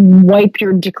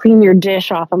clean your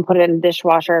dish off and put it in the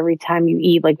dishwasher every time you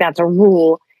eat, like that's a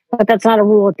rule, but that's not a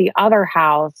rule at the other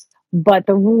house. But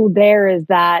the rule there is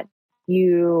that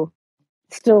you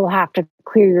still have to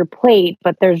clear your plate,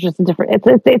 but there's just a different.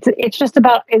 It's just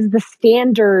about is the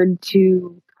standard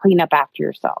to clean up after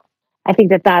yourself. I think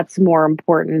that that's more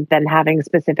important than having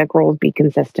specific rules be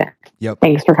consistent. Yep.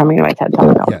 Thanks for coming to my TED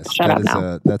Talk. Yes, Shut that up is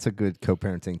now. that's a good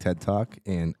co-parenting TED Talk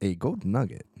and a golden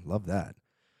nugget. Love that.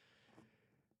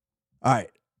 All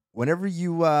right. Whenever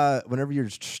you're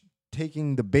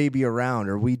taking the baby around,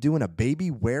 are we doing a baby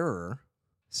wearer?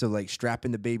 So like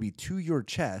strapping the baby to your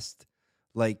chest,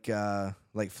 like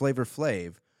Flavor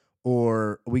Flav,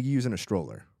 or are we using a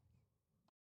stroller?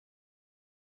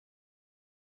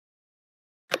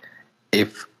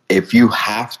 If you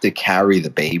have to carry the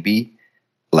baby,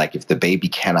 like if the baby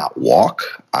cannot walk,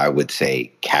 I would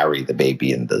say carry the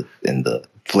baby in the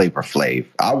Flavor Flav.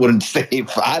 I wouldn't say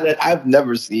I've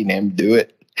never seen him do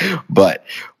it, but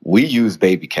we use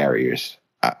baby carriers.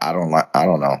 I don't know. I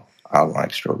don't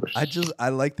like strollers. I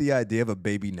like the idea of a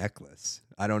baby necklace.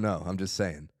 I don't know. I'm just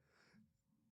saying.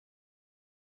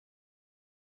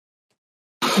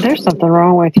 There's something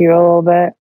wrong with you a little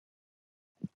bit.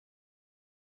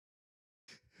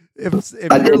 If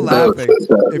you're laughing,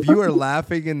 if you are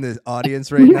laughing in the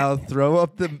audience right now, throw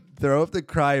up the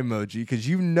cry emoji because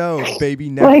you know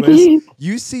baby necklace.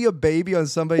 You see a baby on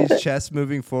somebody's chest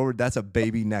moving forward, that's a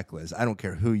baby necklace. I don't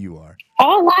care who you are.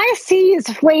 All I see is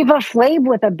Flavor Flav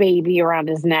with a baby around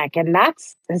his neck, and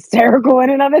that's hysterical in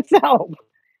and of itself.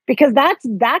 Because that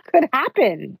could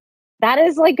happen. That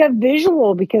is like a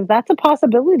visual because that's a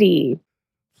possibility.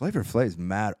 Flavor Flav's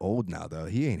mad old now though.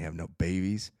 He ain't have no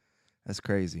babies. That's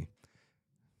crazy.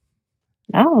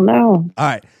 I don't know. All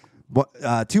right. Well,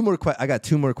 two more. I got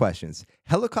two more questions.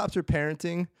 Helicopter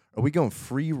parenting. Are we going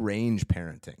free range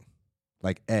parenting,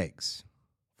 like eggs,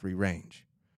 free range?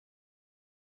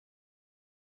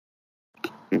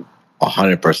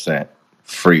 100%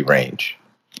 free range.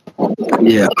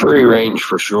 Yeah, free range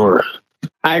for sure.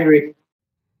 I agree.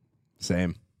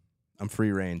 Same. I'm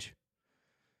free range.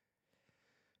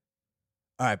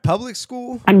 All right, public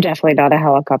school. I'm definitely not a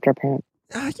helicopter parent.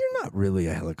 You're not really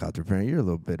a helicopter parent. You're a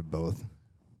little bit of both.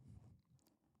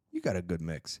 You got a good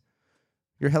mix.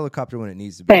 You're a helicopter when it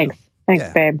needs to be. Thanks.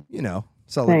 Thanks, babe. You know,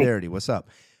 solidarity. Thanks. What's up?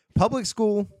 Public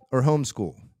school or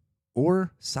homeschool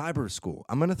or cyber school?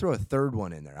 I'm going to throw a third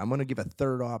one in there. I'm going to give a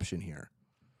third option here.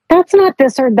 That's not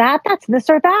this or that. That's this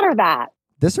or that or that.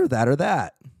 This or that or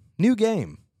that. New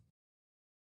game.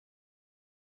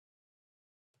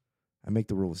 I make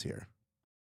the rules here.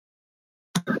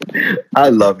 I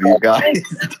love you guys.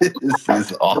 This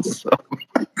is awesome.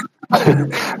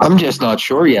 I'm just not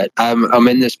sure yet. I'm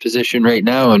in this position right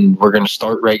now, and we're going to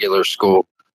start regular school,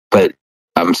 but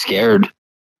I'm scared.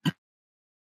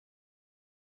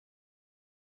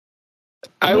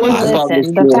 I went to public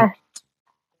school,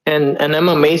 and I'm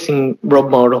an amazing role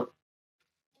model.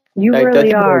 You like,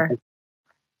 really are.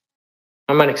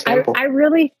 I'm an example.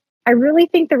 I really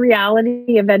think the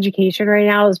reality of education right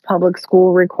now is public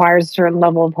school requires a certain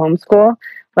level of homeschool.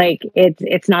 Like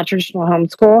it's not traditional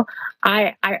homeschool.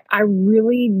 I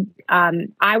really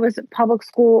I was public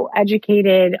school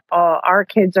educated. Our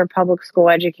kids are public school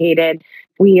educated.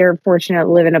 We are fortunate to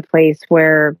live in a place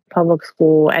where public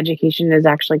school education is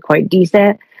actually quite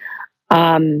decent.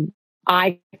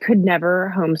 I could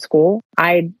never homeschool.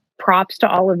 Props to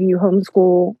all of you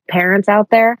homeschool parents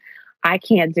out there. I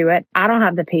can't do it. I don't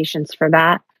have the patience for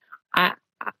that.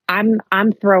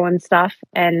 I'm throwing stuff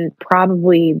and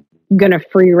probably gonna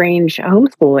free range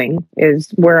homeschooling is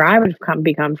where I would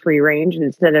become free range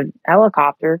instead of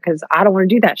helicopter because I don't want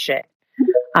to do that shit.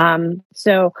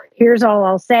 So here's all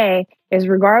I'll say is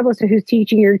regardless of who's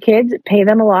teaching your kids, pay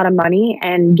them a lot of money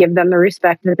and give them the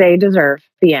respect that they deserve.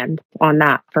 The end on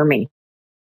that for me.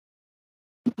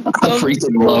 I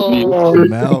freaking love you.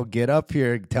 Mel, get up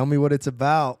here. Tell me what it's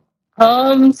about.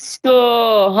 Homeschool,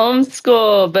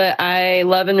 but I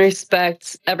love and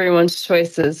respect everyone's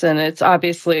choices, and it's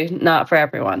obviously not for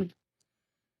everyone.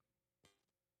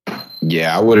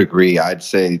 Yeah, I would agree. I'd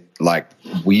say like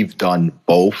we've done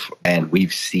both, and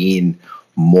we've seen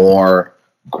more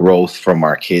growth from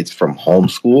our kids from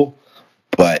homeschool,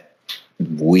 but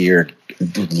we're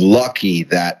lucky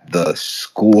that the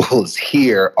schools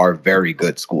here are very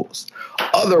good schools.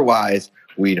 Otherwise,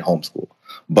 we'd homeschool.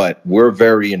 But we're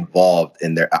very involved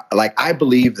in there. Like, I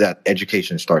believe that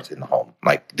education starts in the home.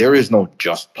 Like, there is no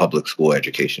just public school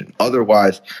education.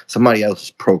 Otherwise, somebody else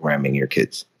is programming your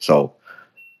kids. So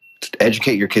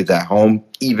educate your kids at home,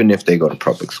 even if they go to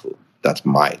public school. That's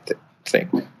my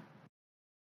thing.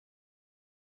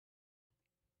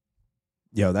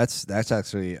 Yo, that's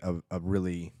actually a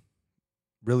really,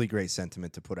 really great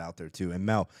sentiment to put out there too. And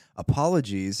Mel,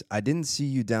 apologies, I didn't see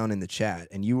you down in the chat,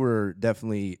 and you were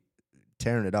definitely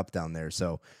tearing it up down there.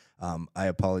 So I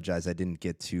apologize, I didn't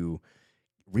get to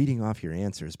reading off your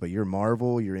answers. But you're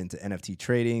Marvel, you're into NFT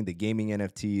trading, the gaming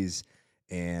NFTs,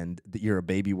 and you're a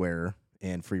baby wearer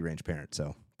and free range parent.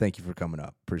 So thank you for coming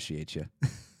up. Appreciate you.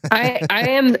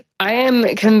 I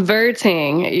am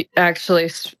converting,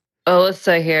 actually.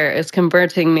 Alyssa here is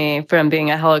converting me from being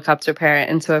a helicopter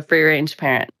parent into a free range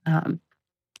parent.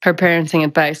 Her parenting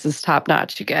advice is top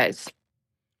notch, you guys.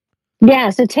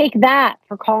 Yeah, so take that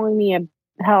for calling me a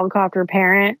helicopter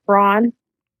parent, Ron.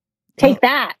 Take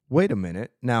that. Wait a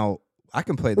minute. Now, I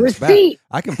can play this Receipt. back.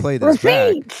 I can play this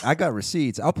Receipts. back. I got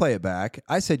receipts. I'll play it back.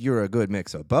 I said you're a good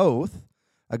mix of both.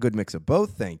 A good mix of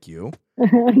both, thank you.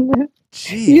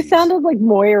 Jeez. You sounded like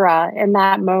Moira in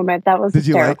that moment. That was Did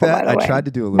you like that? By the way. I tried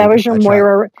to do a little. That was your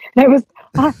Moira. That was.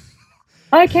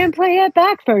 I can play it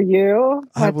back for you.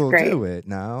 That's I will great. do it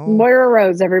now. Moira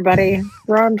Rose, everybody.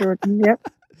 Ron Jordan. Yep.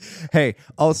 Hey,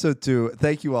 also too,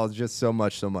 thank you all just so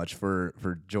much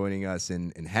for joining us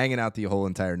and hanging out the whole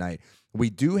entire night. We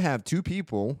do have two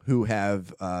people who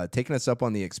have taken us up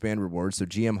on the expand rewards. So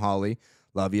GM Holly,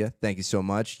 love you. Thank you so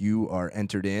much. You are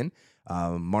entered in.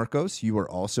 Marcos, you are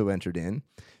also entered in.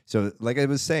 So like I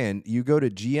was saying, you go to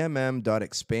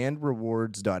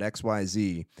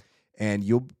gmm.expandrewards.xyz and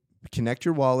you'll connect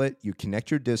your wallet, you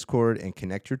connect your Discord, and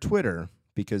connect your Twitter,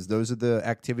 because those are the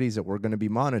activities that we're going to be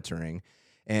monitoring.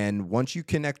 And once you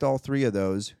connect all three of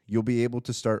those, you'll be able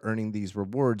to start earning these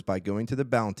rewards by going to the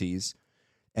bounties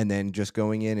and then just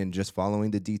going in and just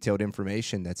following the detailed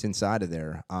information that's inside of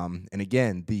there. And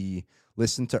again, the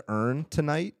listen to earn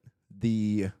tonight,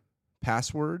 the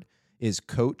password is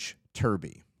Coach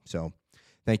Turby. So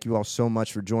thank you all so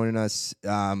much for joining us.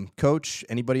 Coach,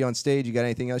 anybody on stage, you got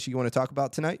anything else you want to talk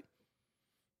about tonight?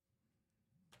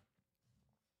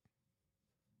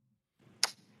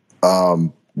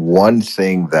 One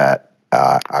thing that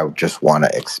I just want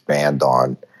to expand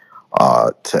on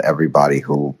to everybody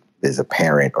who is a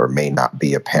parent or may not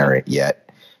be a parent yet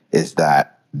is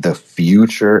that the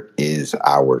future is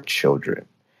our children.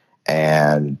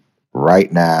 And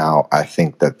right now, I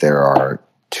think that there are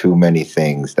too many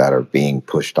things that are being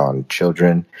pushed on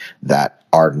children that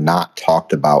are not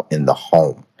talked about in the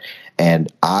home.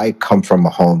 And I come from a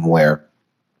home where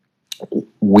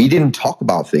we didn't talk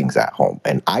about things at home.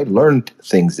 And I learned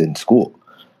things in school,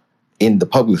 in the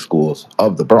public schools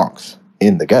of the Bronx,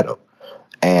 in the ghetto.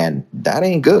 And that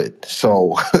ain't good.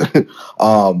 So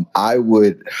I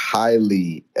would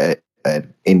highly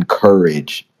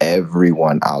encourage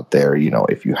everyone out there, you know,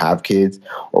 if you have kids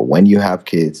or when you have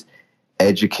kids,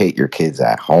 educate your kids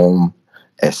at home,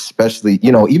 especially,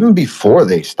 you know, even before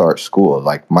they start school.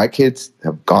 Like my kids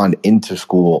have gone into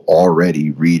school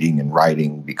already reading and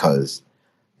writing because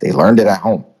they learned it at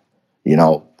home. You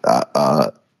know,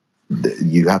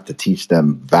 you have to teach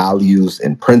them values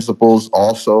and principles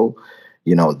also.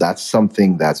 You know, that's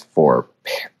something that's for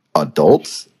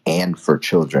adults and for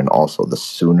children also. The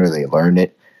sooner they learn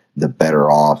it, the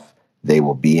better off they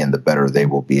will be and the better they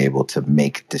will be able to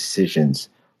make decisions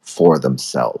for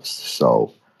themselves.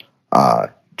 So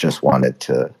just wanted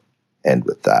to end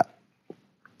with that.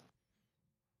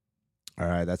 All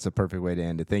right, that's the perfect way to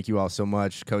end it. Thank you all so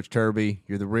much. Coach Turby,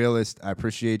 you're the realest. I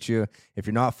appreciate you. If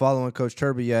you're not following Coach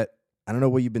Turby yet, I don't know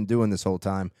what you've been doing this whole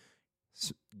time.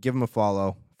 Give him a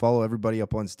follow. Follow everybody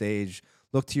up on stage.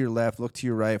 Look to your left, look to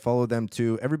your right, follow them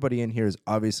too. Everybody in here is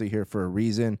obviously here for a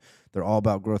reason. They're all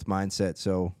about growth mindset.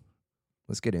 So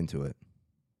let's get into it.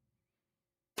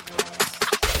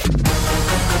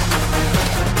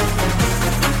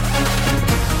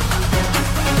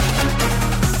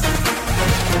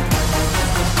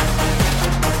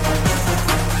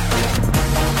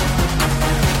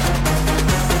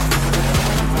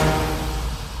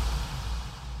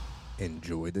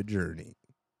 Enjoy the journey.